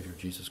and Savior,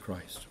 Jesus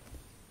Christ.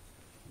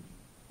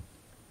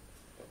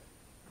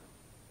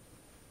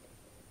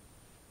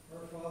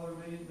 Our Father,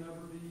 may it never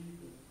be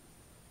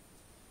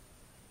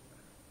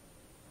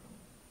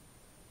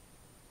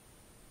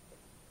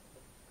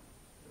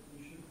that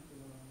we should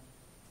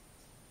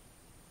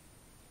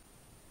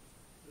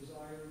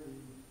desire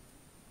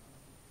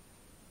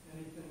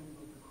anything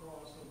but the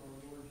cross of our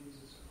Lord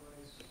Jesus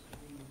Christ,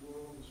 whom the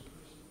world was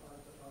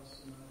crucified to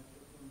us and not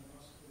from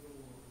us to the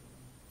world.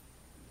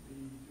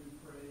 We do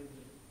pray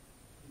that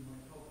you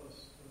might help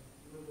us to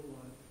live a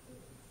life that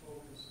would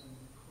focus on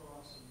the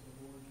cross of the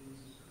Lord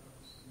Jesus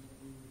Christ, and that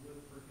we would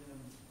live for him.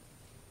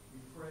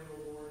 We pray,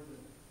 O Lord,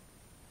 that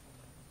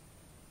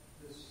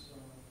this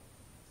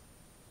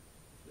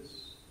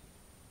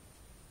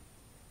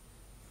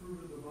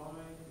fruit of the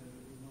vine, that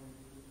it might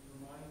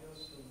remind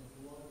us of the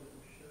blood that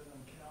was shed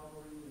on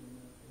Calvary, and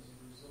that as a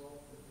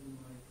result that we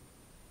might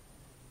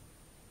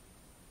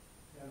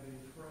have a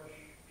fresh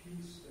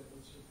peace that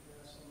would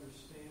surpass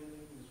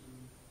understanding as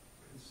we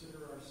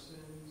consider our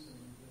sins,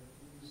 and that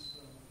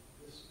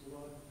this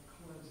blood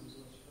cleanses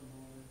us from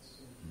all that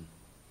sin.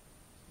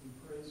 We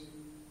praise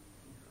you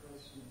in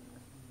Christ's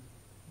name.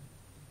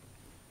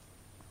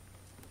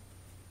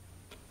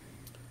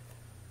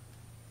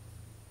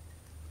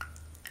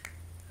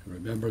 In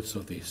remembrance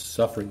of the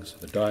sufferings,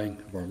 the dying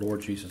of our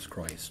Lord Jesus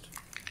Christ,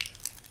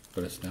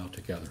 let us now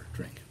together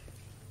drink.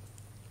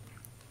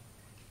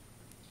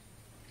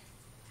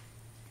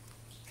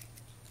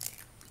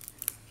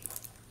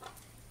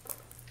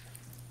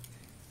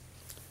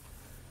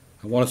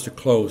 I want us to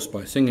close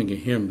by singing a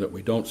hymn that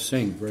we don't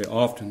sing very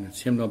often.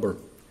 It's hymn number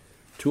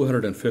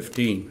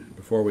 215.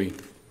 Before we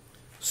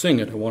sing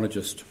it, I want to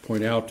just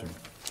point out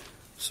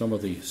some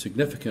of the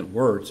significant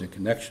words in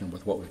connection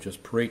with what we've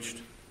just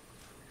preached.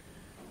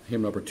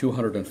 Hymn number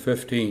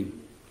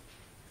 215.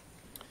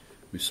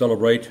 We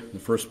celebrate, in the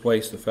first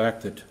place, the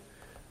fact that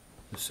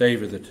the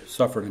Savior that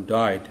suffered and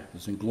died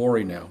is in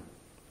glory now.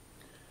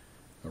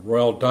 A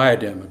royal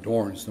diadem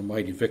adorns the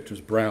mighty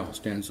victor's brow,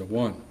 stanza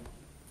 1.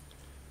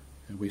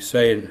 And we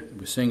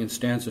sing in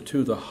stanza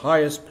 2, the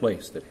highest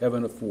place that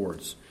heaven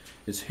affords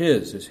is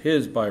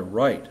his by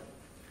right,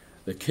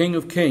 the King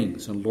of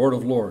kings and Lord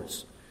of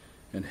lords,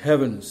 and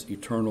heaven's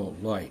eternal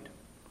light.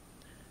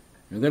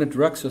 And then it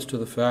directs us to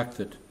the fact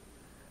that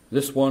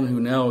this one who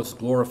now is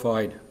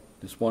glorified,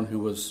 this one who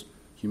was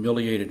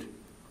humiliated,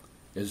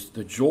 is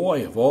the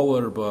joy of all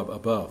that are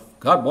above.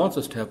 God wants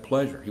us to have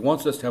pleasure. He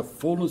wants us to have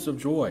fullness of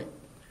joy.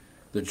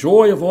 The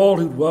joy of all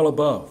who dwell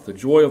above, the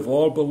joy of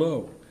all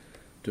below,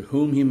 to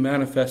whom he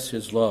manifests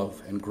his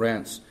love and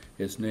grants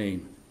his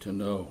name to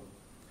know.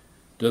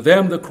 To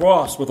them the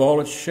cross with all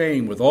its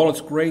shame, with all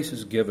its grace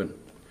is given.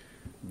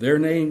 Their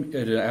name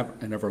is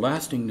an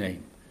everlasting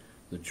name,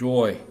 the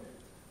joy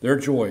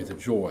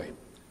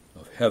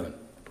of heaven.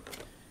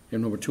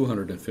 Hymn number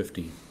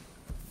 215.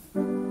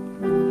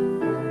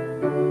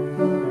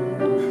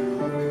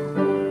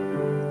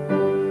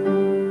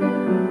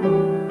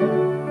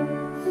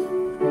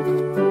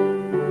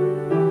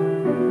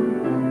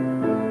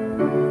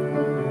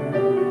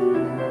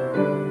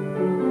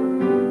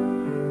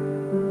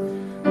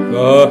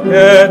 The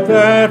head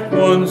that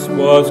once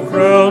was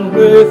crowned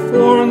with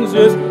thorns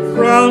is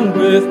crowned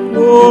with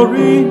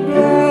glory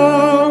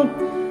now.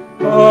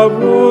 A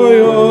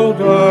royal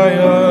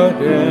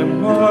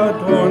diadem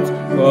adorns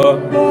the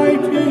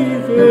mighty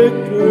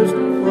victor's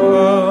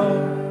crown.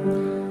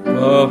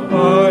 The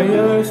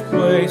highest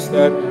place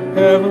that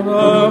heaven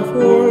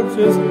affords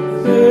is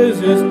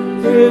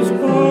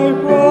by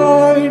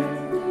right.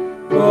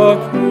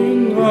 The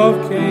King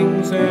of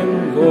kings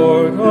and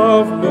Lord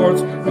of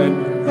lords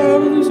and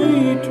heaven's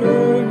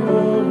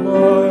eternal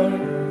light.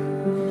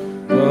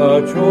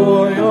 The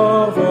joy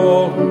of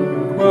all who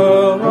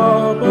dwell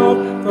above,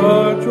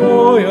 the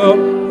joy of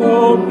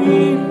all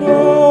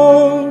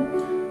below,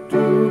 to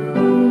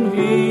whom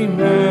he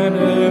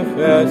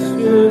manifests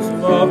his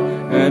love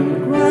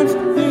and grants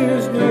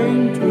his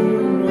name to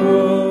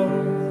know.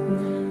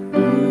 To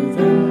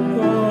them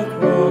the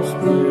cross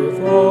with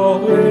all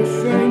its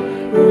shame,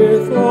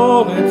 with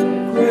all its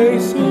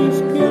grace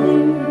is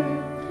given,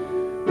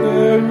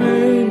 their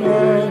name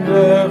and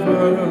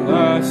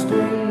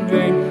everlasting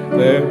name,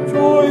 their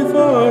joy,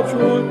 the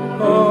joy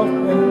of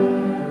heaven.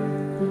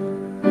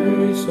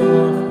 They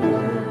suffer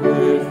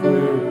with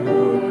their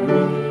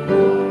good,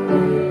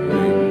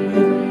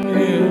 with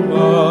him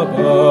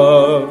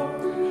above,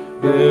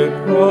 their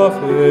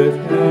profit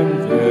and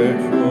their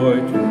joy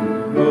to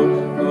know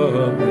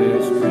the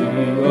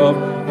mystery of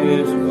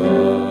his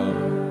love.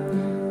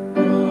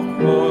 The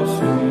cross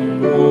he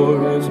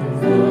bore is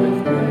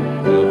life and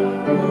death,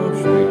 no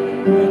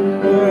shame and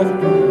death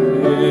to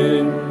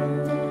win.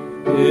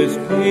 His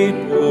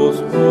people's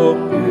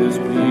hope, his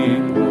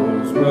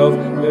people's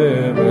wealth,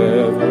 their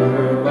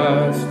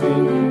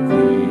everlasting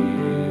theme.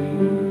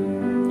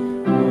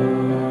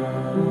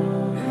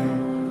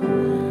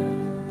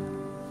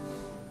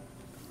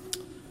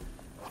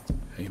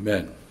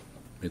 Amen.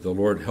 May the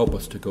Lord help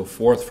us to go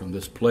forth from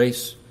this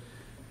place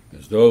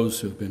as those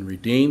who have been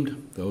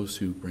redeemed, those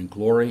who bring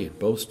glory and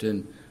boast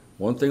in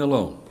one thing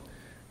alone,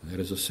 and that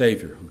is a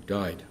Savior who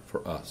died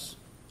for us.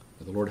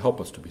 May the Lord help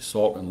us to be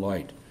salt and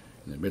light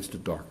in the midst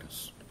of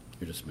darkness.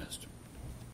 You're dismissed.